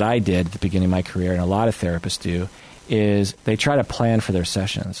things that I did at the beginning of my career, and a lot of therapists do, is they try to plan for their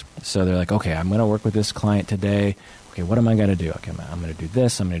sessions. So they're like, okay, I'm going to work with this client today. Okay, what am I going to do? Okay, I'm going to do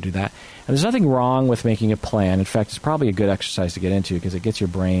this, I'm going to do that. And there's nothing wrong with making a plan. In fact, it's probably a good exercise to get into because it gets your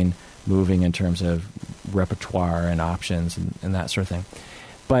brain moving in terms of repertoire and options and that sort of thing.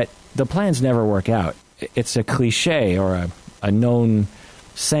 But the plans never work out. It's a cliche or a known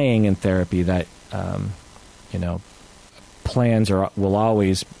saying in therapy that, plans will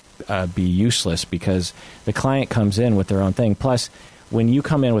always be useless because the client comes in with their own thing. Plus, when you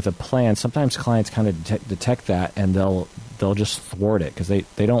come in with a plan, sometimes clients kind of detect that and they'll just thwart it because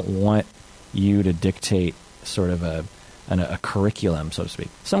they don't want you to dictate sort of a curriculum, so to speak.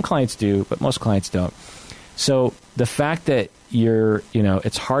 Some clients do, but most clients don't. So the fact that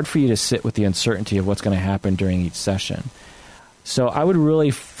it's hard for you to sit with the uncertainty of what's going to happen during each session. So I would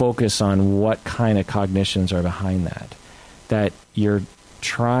really focus on what kind of cognitions are behind that. That you're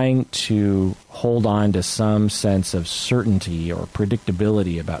trying to hold on to some sense of certainty or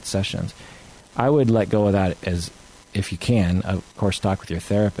predictability about sessions. I would let go of that as, if you can, of course, talk with your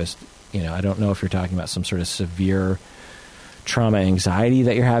therapist, I don't know if you're talking about some sort of severe trauma anxiety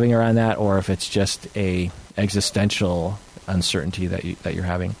that you're having around that, or if it's just a existential uncertainty that you're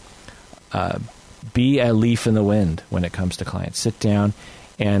having. Be a leaf in the wind when it comes to clients. Sit down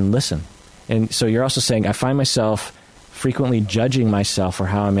and listen. And so you're also saying, I find myself frequently judging myself for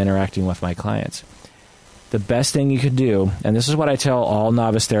how I'm interacting with my clients. The best thing you could do, and this is what I tell all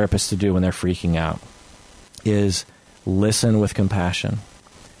novice therapists to do when they're freaking out, is listen with compassion.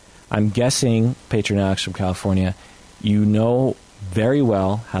 I'm guessing, Patron Alex from California, you know very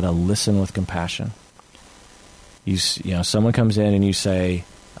well how to listen with compassion. Someone comes in and you say,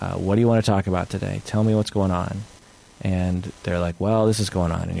 what do you want to talk about today? Tell me what's going on. And they're like, well, this is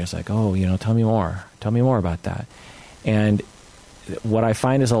going on. And you're just like, oh, tell me more. Tell me more about that. And what I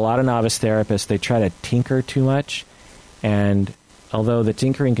find is a lot of novice therapists, they try to tinker too much. And although the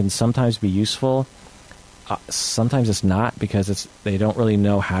tinkering can sometimes be useful, sometimes it's not, because they don't really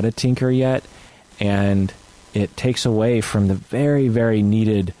know how to tinker yet. And it takes away from the very, very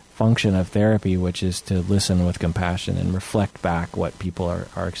needed function of therapy, which is to listen with compassion and reflect back what people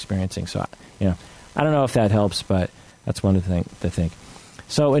are experiencing. So, I don't know if that helps, but that's one to think.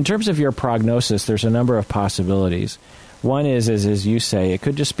 So in terms of your prognosis, there's a number of possibilities. One is, as you say, it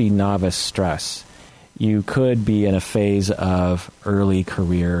could just be novice stress. You could be in a phase of early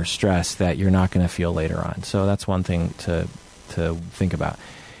career stress that you're not going to feel later on. So that's one thing to think about.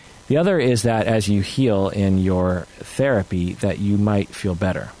 The other is that as you heal in your therapy, that you might feel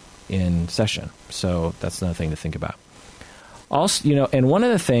better in session. So that's another thing to think about. Also, and one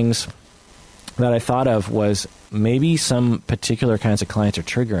of the things that I thought of was maybe some particular kinds of clients are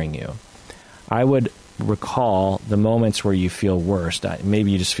triggering you. I would recall the moments where you feel worst.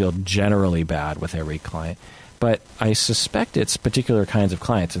 Maybe you just feel generally bad with every client, but I suspect it's particular kinds of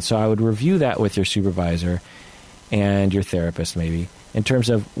clients. And so I would review that with your supervisor and your therapist, maybe, in terms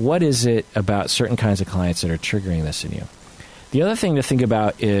of what is it about certain kinds of clients that are triggering this in you. The other thing to think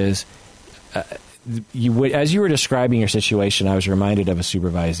about is, as you were describing your situation, I was reminded of a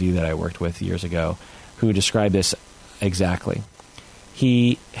supervisee that I worked with years ago who described this exactly.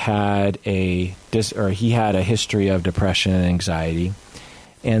 He had a history of depression and anxiety,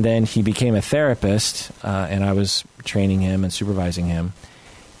 and then he became a therapist, and I was training him and supervising him.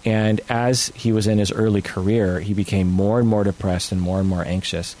 And as he was in his early career, he became more and more depressed and more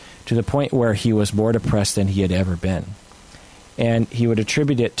anxious, to the point where he was more depressed than he had ever been. And he would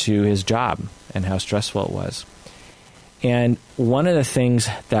attribute it to his job and how stressful it was. And one of the things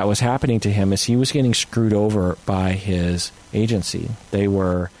that was happening to him is he was getting screwed over by his agency. They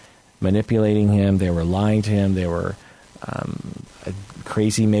were manipulating him. They were lying to him. They were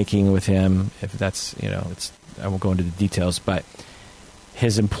crazy making with him. If that's, I won't go into the details, but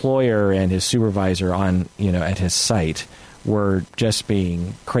his employer and his supervisor at his site were just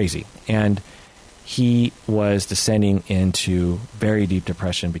being crazy. And he was descending into very deep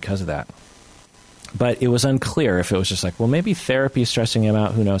depression because of that. But it was unclear if it was just like, well, maybe therapy is stressing him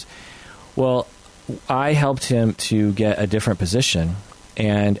out. Who knows? Well, I helped him to get a different position.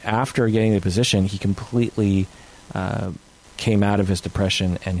 And after getting the position, he completely came out of his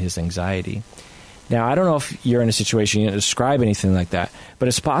depression and his anxiety. Now, I don't know if you're in a situation, you didn't describe anything like that, but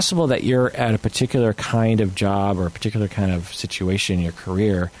it's possible that you're at a particular kind of job or a particular kind of situation in your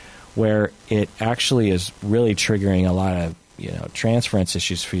career where it actually is really triggering a lot of, transference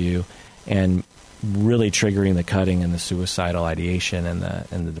issues for you, and really triggering the cutting and the suicidal ideation and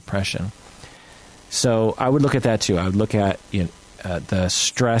the depression. So I would look at that too. I would look at the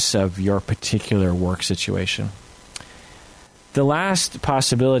stress of your particular work situation. The last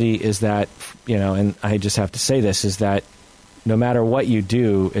possibility is that, and I just have to say this, is that no matter what you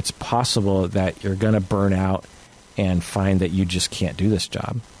do, it's possible that you're going to burn out and find that you just can't do this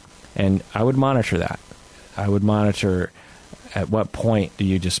job. And I would monitor that. I would monitor at what point do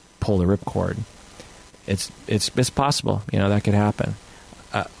you just pull the ripcord. It's possible, that could happen.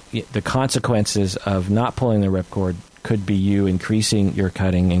 The consequences of not pulling the ripcord could be you increasing your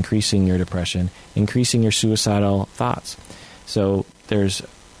cutting, increasing your depression, increasing your suicidal thoughts. So there's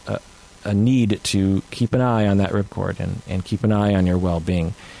a need to keep an eye on that ripcord and keep an eye on your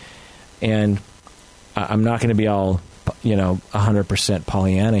well-being. And I'm not going to be all, 100%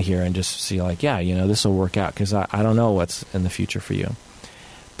 Pollyanna here and just see like, this will work out, because I don't know what's in the future for you.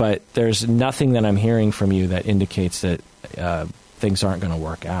 But there's nothing that I'm hearing from you that indicates that things aren't going to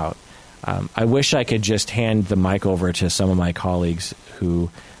work out. I wish I could just hand the mic over to some of my colleagues who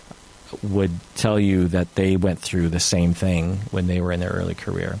would tell you that they went through the same thing when they were in their early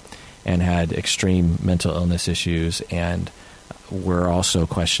career and had extreme mental illness issues and were also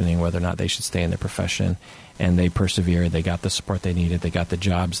questioning whether or not they should stay in their profession. And they persevered. They got the support they needed. They got the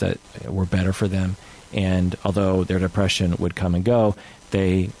jobs that were better for them. And although their depression would come and go,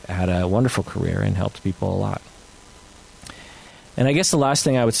 they had a wonderful career and helped people a lot. And I guess the last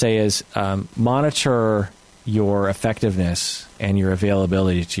thing I would say is monitor your effectiveness and your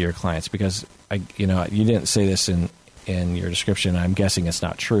availability to your clients, because you didn't say this in your description. I'm guessing it's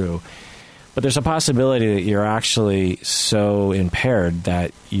not true, but there's a possibility that you're actually so impaired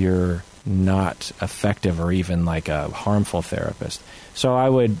that you're not effective or even like a harmful therapist. So I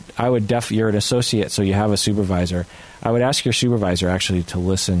would you're an associate, so you have a supervisor. I would ask your supervisor actually to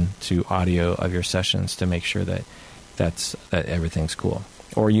listen to audio of your sessions to make sure that everything's cool.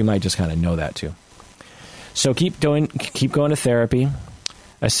 Or you might just kind of know that too. So keep going to therapy.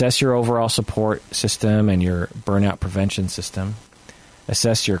 Assess your overall support system and your burnout prevention system.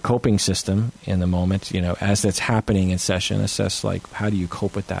 Assess your coping system in the moment, as that's happening in session. Assess, how do you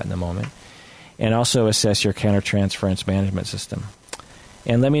cope with that in the moment? And also assess your countertransference management system.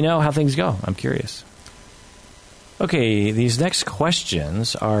 And let me know how things go. I'm curious. Okay, these next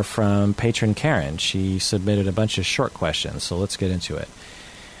questions are from patron Karen. She submitted a bunch of short questions, so let's get into it.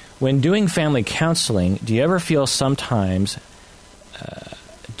 When doing family counseling, do you ever feel sometimes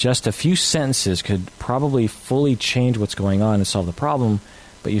just a few sentences could probably fully change what's going on and solve the problem,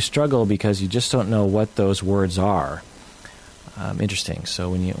 but you struggle because you just don't know what those words are? Interesting.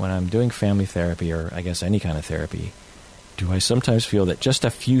 So when I'm doing family therapy, or I guess any kind of therapy, do I sometimes feel that just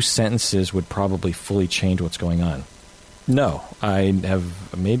a few sentences would probably fully change what's going on? No.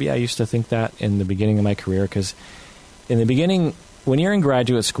 Maybe I used to think that in the beginning of my career, because in the beginning, when you're in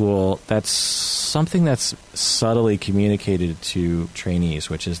graduate school, that's something that's subtly communicated to trainees,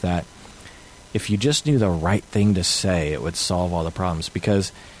 which is that if you just knew the right thing to say, it would solve all the problems.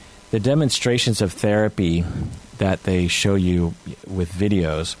 Because the demonstrations of therapy that they show you with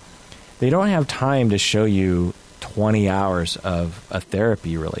videos, they don't have time to show you 20 hours of a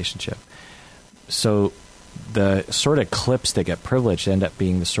therapy relationship. So the sort of clips that get privileged end up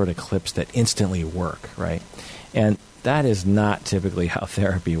being the sort of clips that instantly work, right? And that is not typically how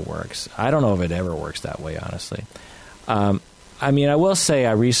therapy works. I don't know if it ever works that way, honestly. I will say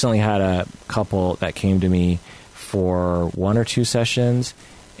I recently had a couple that came to me for 1 or 2 sessions,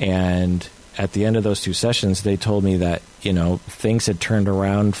 and at the end of those 2 sessions, they told me that, things had turned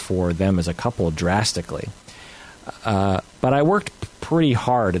around for them as a couple drastically. But I worked pretty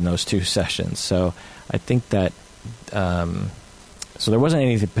hard in those 2 sessions, so I think that so there wasn't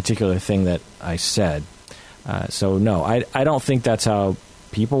any particular thing that I said. So no, I don't think that's how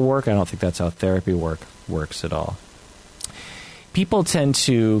people work. I don't think that's how therapy works at all. People tend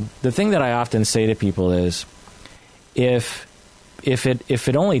to, the thing that I often say to people is, if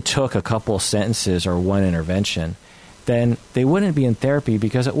it only took a couple sentences or one intervention, then they wouldn't be in therapy,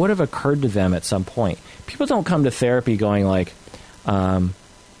 because it would have occurred to them at some point. People don't come to therapy going like,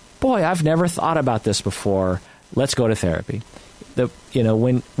 boy, I've never thought about this before. Let's go to therapy.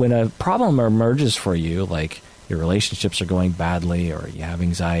 When a problem emerges for you, like your relationships are going badly, or you have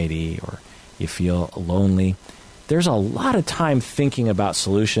anxiety, or you feel lonely, there's a lot of time thinking about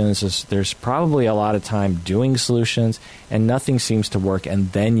solutions. There's probably a lot of time doing solutions, and nothing seems to work,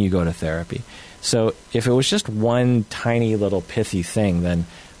 and then you go to therapy. So if it was just one tiny little pithy thing, then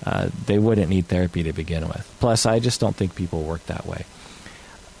they wouldn't need therapy to begin with. Plus, I just don't think people work that way.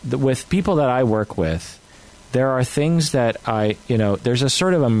 With people that I work with, there are things that there's a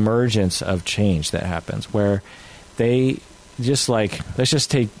sort of emergence of change that happens where they just let's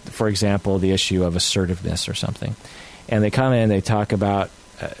just take, for example, the issue of assertiveness or something. And they come in, they talk about,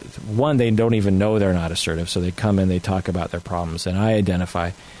 one, they don't even know they're not assertive. So they come in, they talk about their problems. And I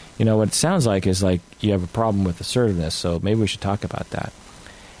identify, what it sounds like is like you have a problem with assertiveness. So maybe we should talk about that.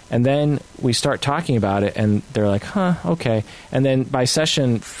 And then we start talking about it, and they're like, huh, okay. And then by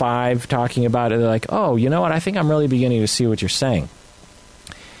session 5 talking about it, they're like, oh, you know what? I think I'm really beginning to see what you're saying.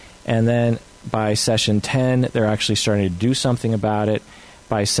 And then by session 10, they're actually starting to do something about it.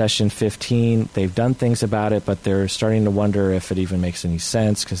 By session 15, they've done things about it, but they're starting to wonder if it even makes any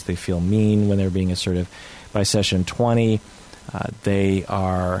sense because they feel mean when they're being assertive. By session 20, they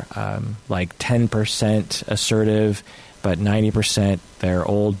are like 10% assertive, but 90% their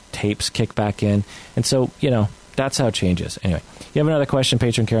old tapes kick back in. And so, that's how it changes. Anyway, you have another question,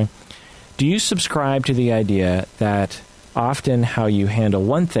 patron Karen. Do you subscribe to the idea that often how you handle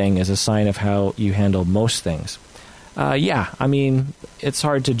one thing is a sign of how you handle most things? Yeah, it's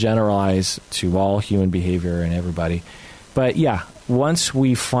hard to generalize to all human behavior and everybody. But yeah, once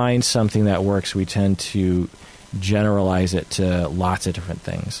we find something that works, we tend to generalize it to lots of different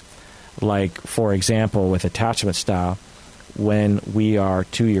things. Like, for example, with attachment style, when we are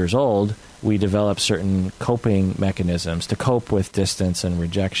 2 years old, we develop certain coping mechanisms to cope with distance and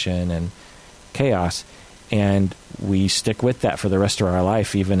rejection and chaos, and we stick with that for the rest of our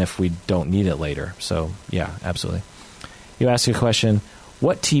life, even if we don't need it later. So, yeah, absolutely. You ask a question,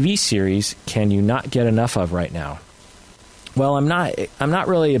 what TV series can you not get enough of right now? Well, I'm not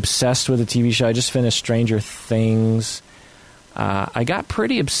really obsessed with a TV show. I just finished Stranger Things.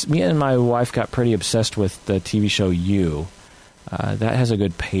 Me and my wife got pretty obsessed with the TV show You. That has a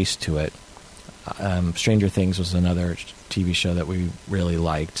good pace to it. Stranger Things was another TV show that we really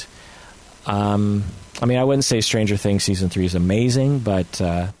liked. I wouldn't say Stranger Things Season 3 is amazing, but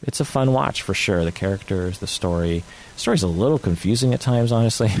it's a fun watch for sure. The characters, the story. The story's a little confusing at times,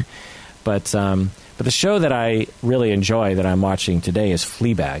 honestly. But the show that I really enjoy that I'm watching today is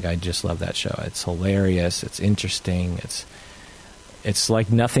Fleabag. I just love that show. It's hilarious. It's interesting. It's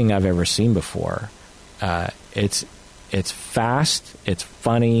like nothing I've ever seen before. It's fast. It's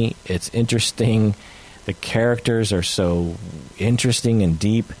funny. It's interesting. The characters are so interesting and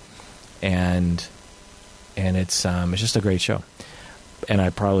deep, and it's just a great show. And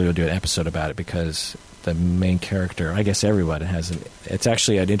I probably will do an episode about it because the main character, I guess everyone it's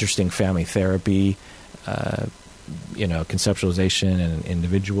actually an interesting family therapy, conceptualization and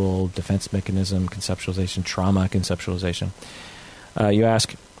individual defense mechanism conceptualization, trauma conceptualization. You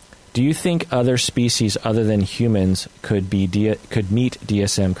ask, do you think other species other than humans could meet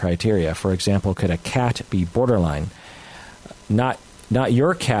DSM criteria? For example, could a cat be borderline? Not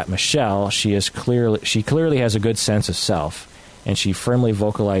your cat, Michelle. She clearly has a good sense of self, and she firmly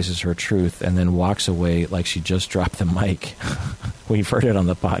vocalizes her truth and then walks away like she just dropped the mic. We've heard it on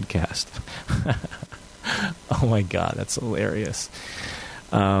the podcast. Oh my God, that's hilarious.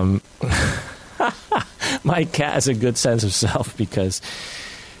 My cat has a good sense of self because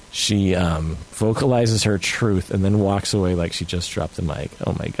she vocalizes her truth and then walks away like she just dropped the mic.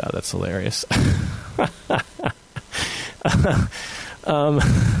 Oh my God, that's hilarious.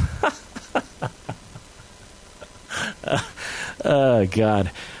 Oh God.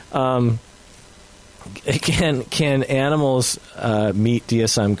 Can animals meet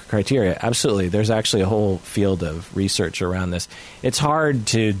DSM criteria? Absolutely. There's actually a whole field of research around this. It's hard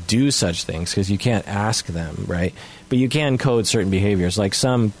to do such things because you can't ask them, right? But you can code certain behaviors. Like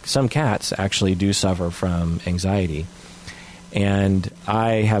some cats actually do suffer from anxiety. And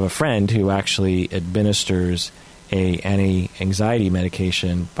I have a friend who actually administers a anti-anxiety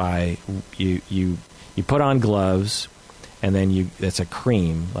medication by you put on gloves, and then it's a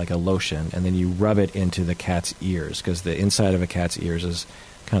cream, like a lotion, and then you rub it into the cat's ears, because the inside of a cat's ears is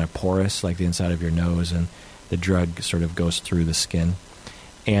kind of porous, like the inside of your nose, and the drug sort of goes through the skin.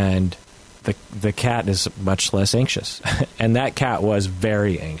 And the cat is much less anxious. And that cat was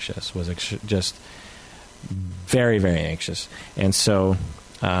very anxious, just very, very anxious. And so,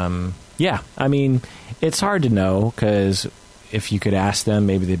 it's hard to know, because if you could ask them,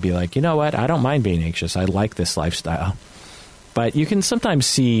 maybe they'd be like, you know what, I don't mind being anxious. I like this lifestyle. But you can sometimes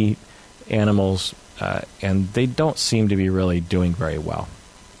see animals, and they don't seem to be really doing very well,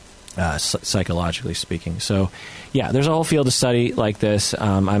 psychologically speaking. So, yeah, there's a whole field of study like this.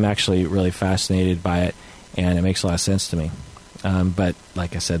 I'm actually really fascinated by it, and it makes a lot of sense to me. But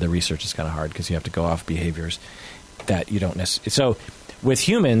like I said, the research is kind of hard because you have to go off behaviors that you don't necessarily. So with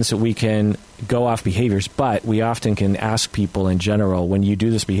humans, we can go off behaviors, but we often can ask people in general, when you do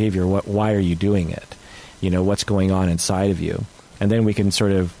this behavior, why are you doing it? What's going on inside of you? And then we can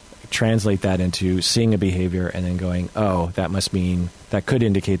sort of translate that into seeing a behavior and then going, oh, that could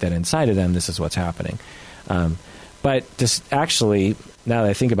indicate that inside of them, this is what's happening. But just actually, now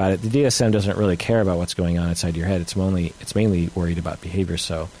that I think about it, the DSM doesn't really care about what's going on inside your head. It's mainly worried about behavior.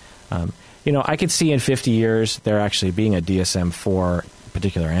 So, I could see in 50 years there actually being a DSM for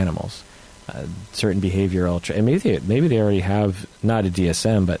particular animals. Certain behavioral, and maybe they already have not a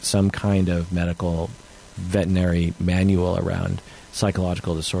DSM, but some kind of medical veterinary manual around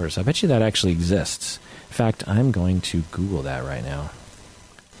psychological disorders. I bet you that actually exists. In fact, I'm going to Google that right now.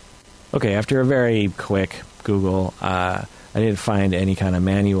 Okay, after a very quick Google, I didn't find any kind of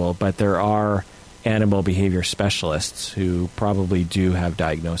manual, but there are animal behavior specialists who probably do have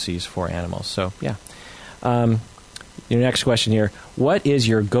diagnoses for animals. So, yeah. Your next question here. What is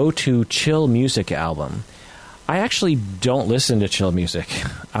your go-to chill music album? I actually don't listen to chill music.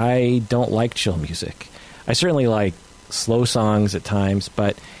 I don't like chill music. I certainly like slow songs at times,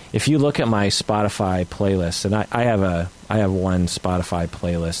 but if you look at my Spotify playlist, and I have one Spotify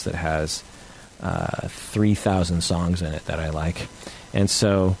playlist that has 3,000 songs in it that I like, and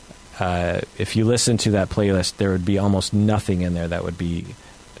so if you listen to that playlist, there would be almost nothing in there that would be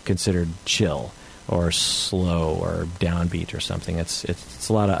considered chill or slow or downbeat or something. It's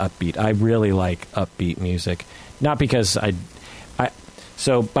a lot of upbeat. I really like upbeat music, not because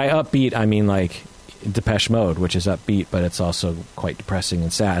so by upbeat I mean like Depeche Mode, which is upbeat, but it's also quite depressing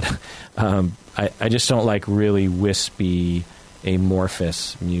and sad. I just don't like really wispy,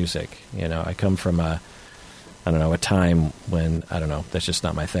 amorphous music. You know, I come from a time when, I don't know, that's just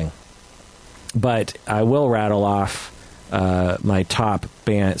not my thing. But I will rattle off my top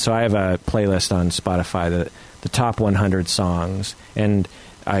band. So I have a playlist on Spotify, the top 100 songs, and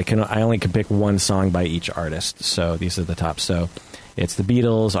I only can pick one song by each artist. So these are the top. So it's the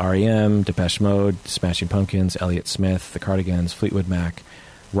Beatles, R.E.M., Depeche Mode, Smashing Pumpkins, Elliott Smith, the Cardigans, Fleetwood Mac,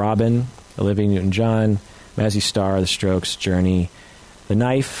 Robin, Olivia Newton-John, Mazzy Star, The Strokes, Journey, The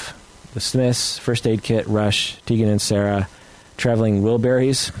Knife, The Smiths, First Aid Kit, Rush, Tegan and Sarah, Traveling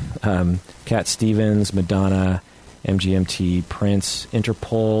Wilburys, Cat Stevens, Madonna, MGMT, Prince,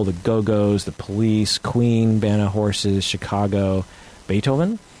 Interpol, The Go-Go's, The Police, Queen, Band of Horses, Chicago,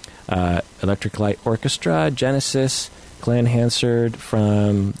 Beethoven, Electric Light Orchestra, Genesis, Glenn Hansard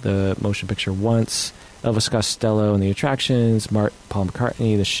from the motion picture Once, Elvis Costello and the Attractions, Paul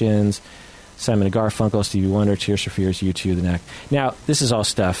McCartney, The Shins, Simon and Garfunkel, Stevie Wonder, Tears for Fears, U2, The Knack. Now, this is all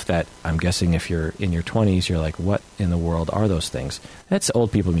stuff that I'm guessing if you're in your 20s, you're like, what in the world are those things? That's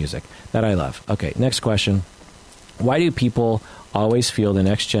old people music that I love. Okay, next question. Why do people always feel the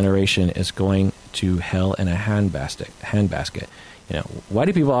next generation is going to hell in a handbasket? You know, why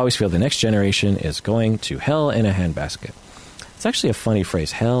do people always feel the next generation is going to hell in a handbasket? It's actually a funny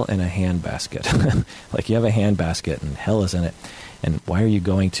phrase, hell in a handbasket. Like you have a handbasket and hell is in it. And why are you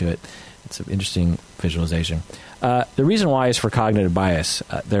going to it? It's an interesting visualization. The reason why is for cognitive bias.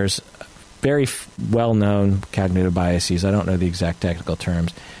 There's very well-known cognitive biases. I don't know the exact technical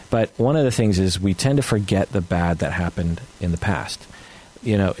terms. But one of the things is we tend to forget the bad that happened in the past.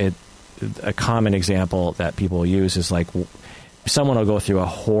 You know, a common example that people use is like someone will go through a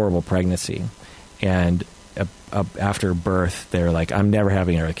horrible pregnancy and after birth, they're like, I'm never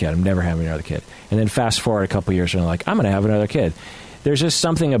having another kid. I'm never having another kid. And then fast forward a couple years and they're like, I'm going to have another kid. There's just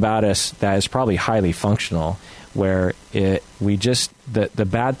something about us that is probably highly functional where the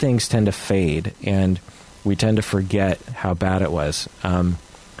bad things tend to fade and we tend to forget how bad it was.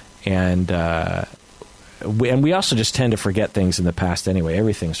 And we also just tend to forget things in the past anyway.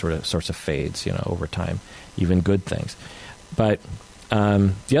 Everything sorts of fades, you know, over time, even good things. But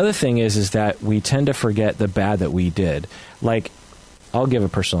the other thing is that we tend to forget the bad that we did. Like, I'll give a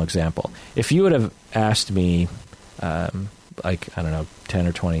personal example. If you would have asked me, 10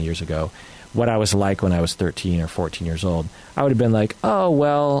 or 20 years ago, what I was like when I was 13 or 14 years old, I would have been like, oh,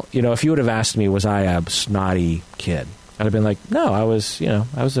 well, you know, if you would have asked me, was I a snotty kid? I'd have been like, no, I was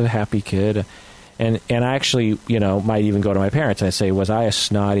a happy kid. And I actually, you know, might even go to my parents and I say, was I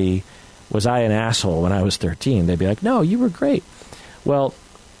an asshole when I was 13? They'd be like, no, you were great. Well,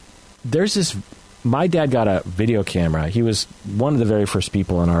 my dad got a video camera. He was one of the very first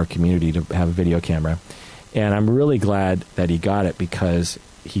people in our community to have a video camera. And I'm really glad that he got it because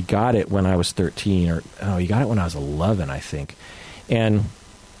he got it when I was 13 he got it when I was 11, I think. And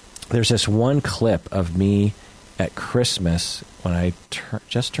there's this one clip of me at Christmas when I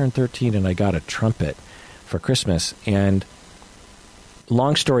just turned 13 and I got a trumpet for Christmas. And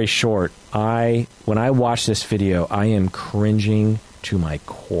long story short, when I watch this video, I am cringing to my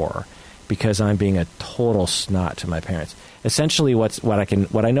core because I'm being a total snot to my parents. Essentially, what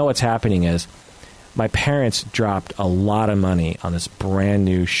I know what's happening is my parents dropped a lot of money on this brand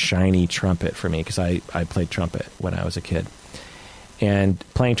new shiny trumpet for me because I played trumpet when I was a kid. And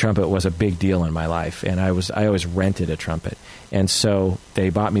playing trumpet was a big deal in my life, and I always rented a trumpet. And so they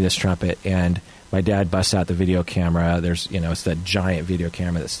bought me this trumpet, and my dad busts out the video camera. There's, you know, it's that giant video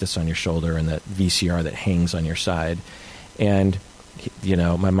camera that sits on your shoulder and that VCR that hangs on your side. And, you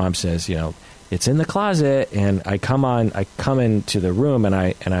know, my mom says, you know, it's in the closet. And I come into the room and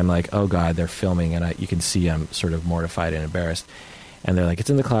I'm like, oh God, they're filming. And you can see I'm sort of mortified and embarrassed. And they're like, it's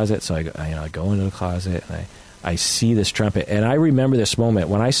in the closet. So I go into the closet and I see this trumpet. And I remember this moment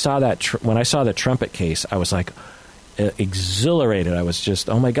when I saw when I saw the trumpet case, I was like, exhilarated. I was just,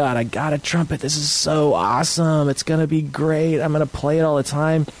 oh my God, I got a trumpet. This is so awesome. It's going to be great. I'm going to play it all the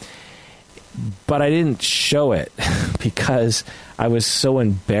time. But I didn't show it because I was so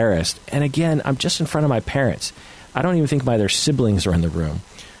embarrassed. And again, I'm just in front of my parents. I don't even think my other siblings are in the room.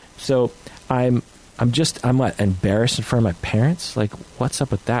 So I'm embarrassed in front of my parents? Like, what's up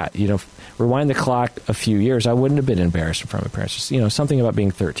with that? You know, rewind the clock a few years, I wouldn't have been embarrassed in front of my parents. Just, you know, something about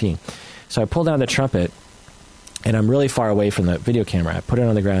being 13. So I pulled down the trumpet and I'm really far away from the video camera. I put it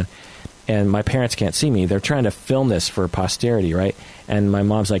on the ground, and my parents can't see me. They're trying to film this for posterity, right? And my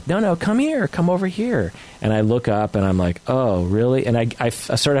mom's like, no, come here, come over here. And I look up, and I'm like, oh, really? And I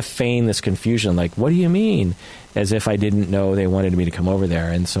sort of feign this confusion, like, what do you mean? As if I didn't know they wanted me to come over there.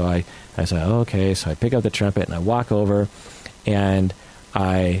 And so I said, oh, okay. So I pick up the trumpet, and I walk over, and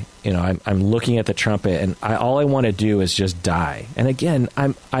I'm looking at the trumpet, and all I want to do is just die. And again,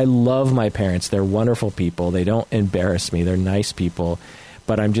 I love my parents. They're wonderful people. They don't embarrass me. They're nice people.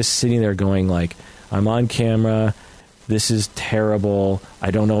 But I'm just sitting there going like, I'm on camera. This is terrible.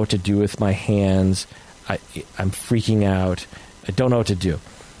 I don't know what to do with my hands. I'm freaking out. I don't know what to do.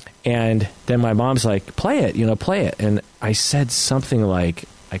 And then my mom's like, play it, play it. And I said something like,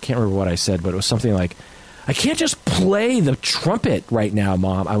 I can't remember what I said, but it was something like, I can't just play the trumpet right now,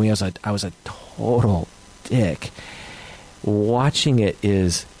 Mom. I mean, I was a total dick. Watching it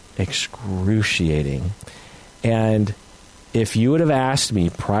is excruciating. And if you would have asked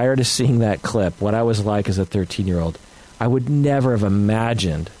me prior to seeing that clip what I was like as a 13-year-old, I would never have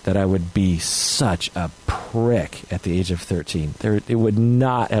imagined that I would be such a prick at the age of 13. It would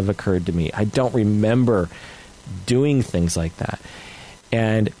not have occurred to me. I don't remember doing things like that.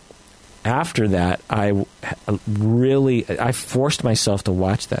 And after that, I forced myself to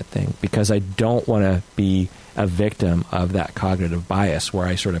watch that thing because I don't want to be a victim of that cognitive bias where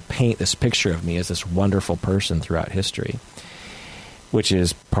I sort of paint this picture of me as this wonderful person throughout history, which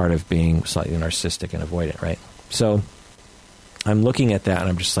is part of being slightly narcissistic and avoidant, right? So I'm looking at that and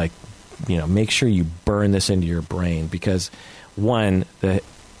I'm just like, make sure you burn this into your brain because, one,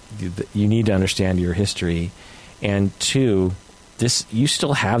 you need to understand your history, and two, you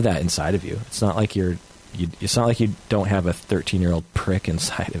still have that inside of you. It's not like it's not like you don't have a 13-year-old prick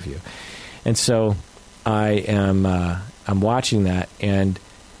inside of you. And so I'm watching that, and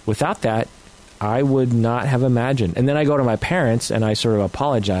without that, I would not have imagined. And then I go to my parents and I sort of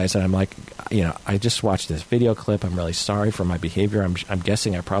apologize, and I'm like, I just watched this video clip. I'm really sorry for my behavior. I'm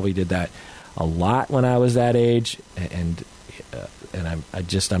guessing I probably did that a lot when I was that age, and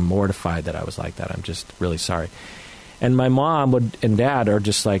I'm mortified that I was like that. I'm just really sorry. And my mom and dad are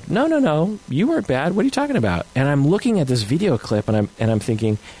just like, no, you weren't bad. What are you talking about? And I'm looking at this video clip, and I'm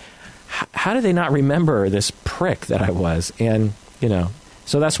thinking, how do they not remember this prick that I was? And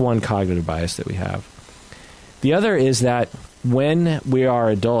so that's one cognitive bias that we have. The other is that when we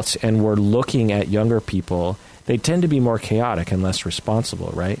are adults and we're looking at younger people, they tend to be more chaotic and less responsible,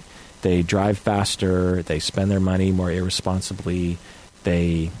 right? They drive faster. They spend their money more irresponsibly.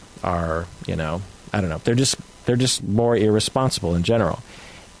 They are, I don't know. They're just more irresponsible in general.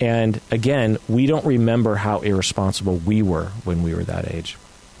 And again, we don't remember how irresponsible we were when we were that age.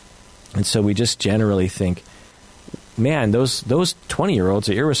 And so we just generally think, man, those 20-year-olds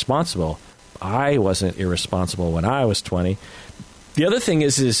are irresponsible. I wasn't irresponsible when I was 20. The other thing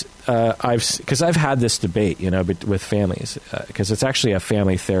is I've had this debate, with families, because it's actually a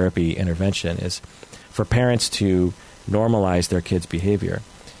family therapy intervention, is for parents to normalize their kid's behavior.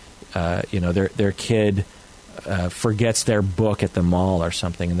 Their kid forgets their book at the mall or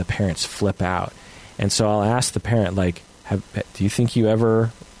something, and the parents flip out. And so I'll ask the parent, like, do you think you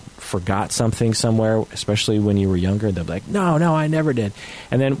ever forgot something somewhere, especially when you were younger? And they'll be like, no, I never did.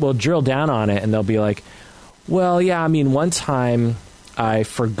 And then we'll drill down on it, and they'll be like, well, yeah, I mean, one time I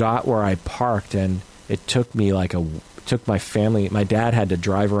forgot where I parked, and it took me took my family, my dad had to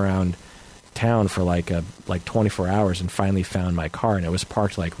drive around town for like 24 hours and finally found my car, and it was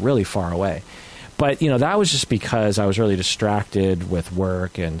parked like really far away. But, that was just because I was really distracted with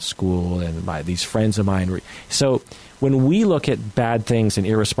work and school and these friends of mine. So when we look at bad things and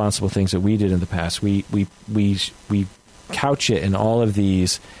irresponsible things that we did in the past, we couch it in all of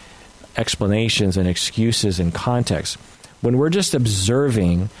these explanations and excuses and context. When we're just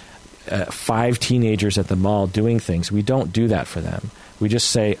observing 5 teenagers at the mall doing things, we don't do that for them. We just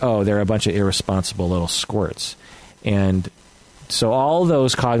say, oh, they're a bunch of irresponsible little squirts. And so all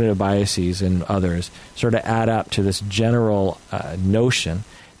those cognitive biases and others sort of add up to this general notion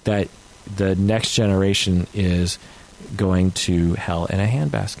that the next generation is going to hell in a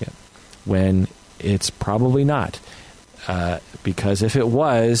handbasket, when it's probably not. Because if it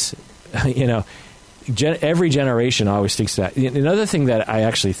was, every generation always thinks that. Another thing that I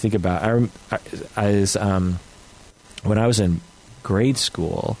actually think about is when I was in grade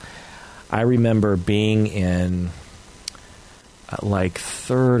school, I remember being in like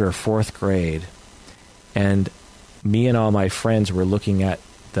 3rd or 4th grade, and me and all my friends were looking at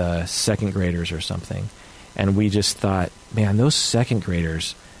the 2nd graders or something, and we just thought, man, those 2nd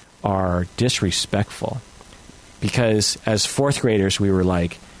graders are disrespectful. Because as 4th graders, we were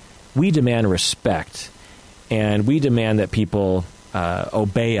like, we demand respect, and we demand that people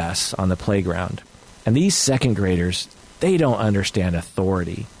obey us on the playground. And these second graders, they don't understand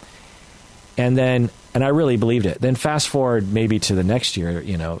authority. And I really believed it. Then fast forward maybe to the next year,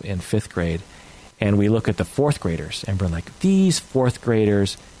 in fifth grade, and we look at the fourth graders, and we're like, these fourth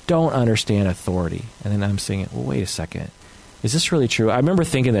graders don't understand authority. And then I'm saying, well, wait a second. Is this really true? I remember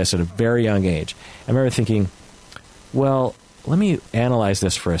thinking this at a very young age. I remember thinking, well, let me analyze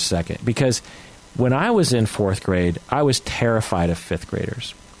this for a second. Because when I was in fourth grade, I was terrified of fifth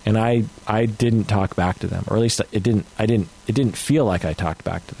graders. And I didn't talk back to them, or at least it didn't feel like I talked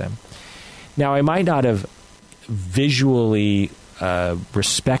back to them. Now, I might not have visually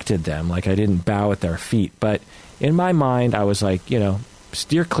respected them, like I didn't bow at their feet, but in my mind, I was like,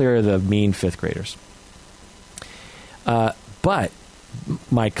 steer clear of the mean fifth graders. But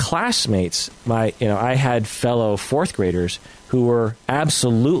my classmates, I had fellow fourth graders who were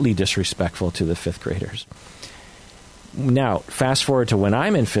absolutely disrespectful to the fifth graders. Now, fast forward to when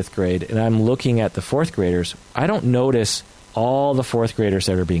I'm in fifth grade and I'm looking at the fourth graders, I don't notice all the fourth graders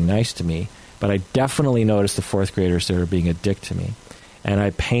that are being nice to me, but I definitely notice the fourth graders that are being a dick to me. And I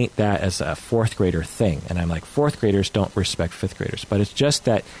paint that as a fourth grader thing. And I'm like, fourth graders don't respect fifth graders. But it's just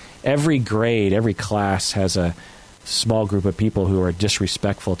that every grade, every class has a small group of people who are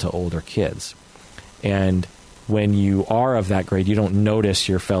disrespectful to older kids. And when you are of that grade, you don't notice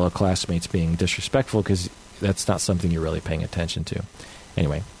your fellow classmates being disrespectful because that's not something you're really paying attention to.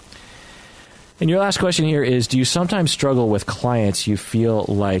 Anyway. And your last question here is, do you sometimes struggle with clients you feel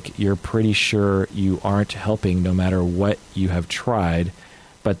like you're pretty sure you aren't helping no matter what you have tried,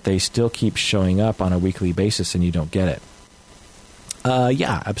 but they still keep showing up on a weekly basis and you don't get it?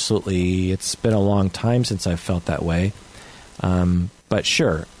 Yeah, absolutely. It's been a long time since I've felt that way. But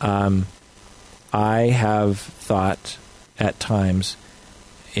sure, I have thought at times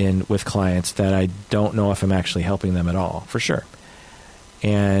with clients that I don't know if I'm actually helping them at all, for sure.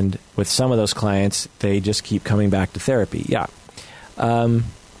 And with some of those clients, they just keep coming back to therapy. Yeah. In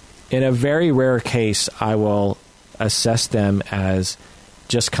a very rare case, I will assess them as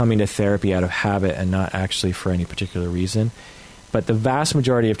just coming to therapy out of habit and not actually for any particular reason. But the vast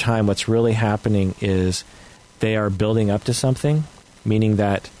majority of time, what's really happening is they are building up to something, meaning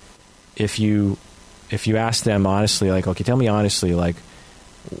that if you ask them honestly, like, okay, tell me honestly, like,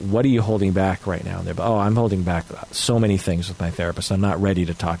 what are you holding back right now? And they're, I'm holding back so many things with my therapist. I'm not ready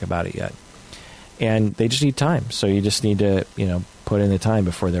to talk about it yet. And they just need time. So you just need to, put in the time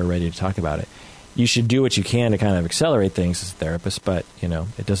before they're ready to talk about it. You should do what you can to kind of accelerate things as a therapist, but,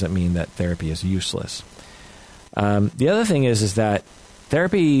 it doesn't mean that therapy is useless. The other thing is that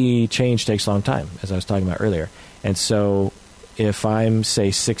therapy change takes a long time, as I was talking about earlier. And so if I'm, say,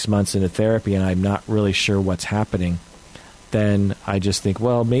 6 months into therapy and I'm not really sure what's happening, then I just think,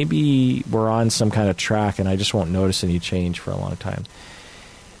 well, maybe we're on some kind of track and I just won't notice any change for a long time.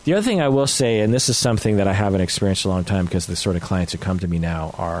 The other thing I will say, and this is something that I haven't experienced a long time because the sort of clients who come to me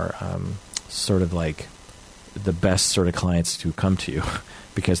now are sort of like the best sort of clients who come to you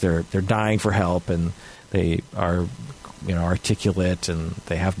because they're dying for help and they are articulate and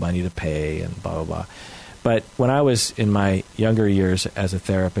they have money to pay and blah, blah, blah. But when I was in my younger years as a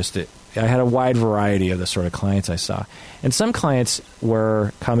therapist, I had a wide variety of the sort of clients I saw. And some clients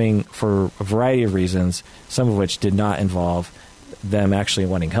were coming for a variety of reasons, some of which did not involve them actually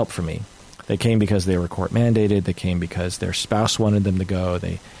wanting help from me. They came because they were court mandated. They came because their spouse wanted them to go.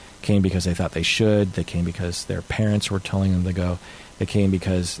 They came because they thought they should. They came because their parents were telling them to go. They came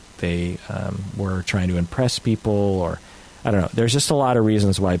because they were trying to impress people, or I don't know. There's just a lot of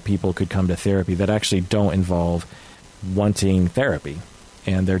reasons why people could come to therapy that actually don't involve wanting therapy,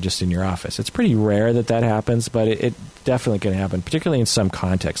 and they're just in your office. It's pretty rare that happens, but it definitely can happen, particularly in some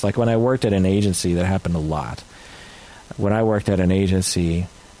contexts. Like when I worked at an agency, that happened a lot. When I worked at an agency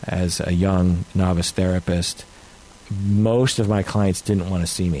as a young novice therapist, most of my clients didn't want to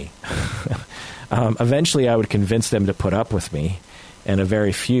see me. Eventually, I would convince them to put up with me, and a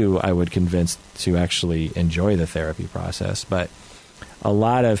very few I would convince to actually enjoy the therapy process. But a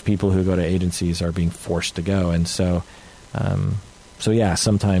lot of people who go to agencies are being forced to go, and so yeah,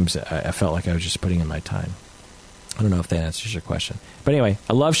 sometimes I felt like I was just putting in my time. I don't know if that answers your question. But anyway,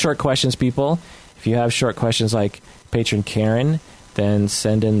 I love short questions, people. If you have short questions like Patron Karen, then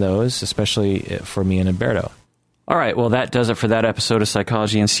send in those, especially for me and Umberto. All right, well, that does it for that episode of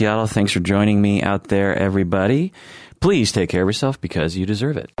Psychology in Seattle. Thanks for joining me out there, everybody. Please take care of yourself because you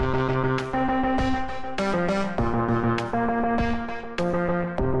deserve it.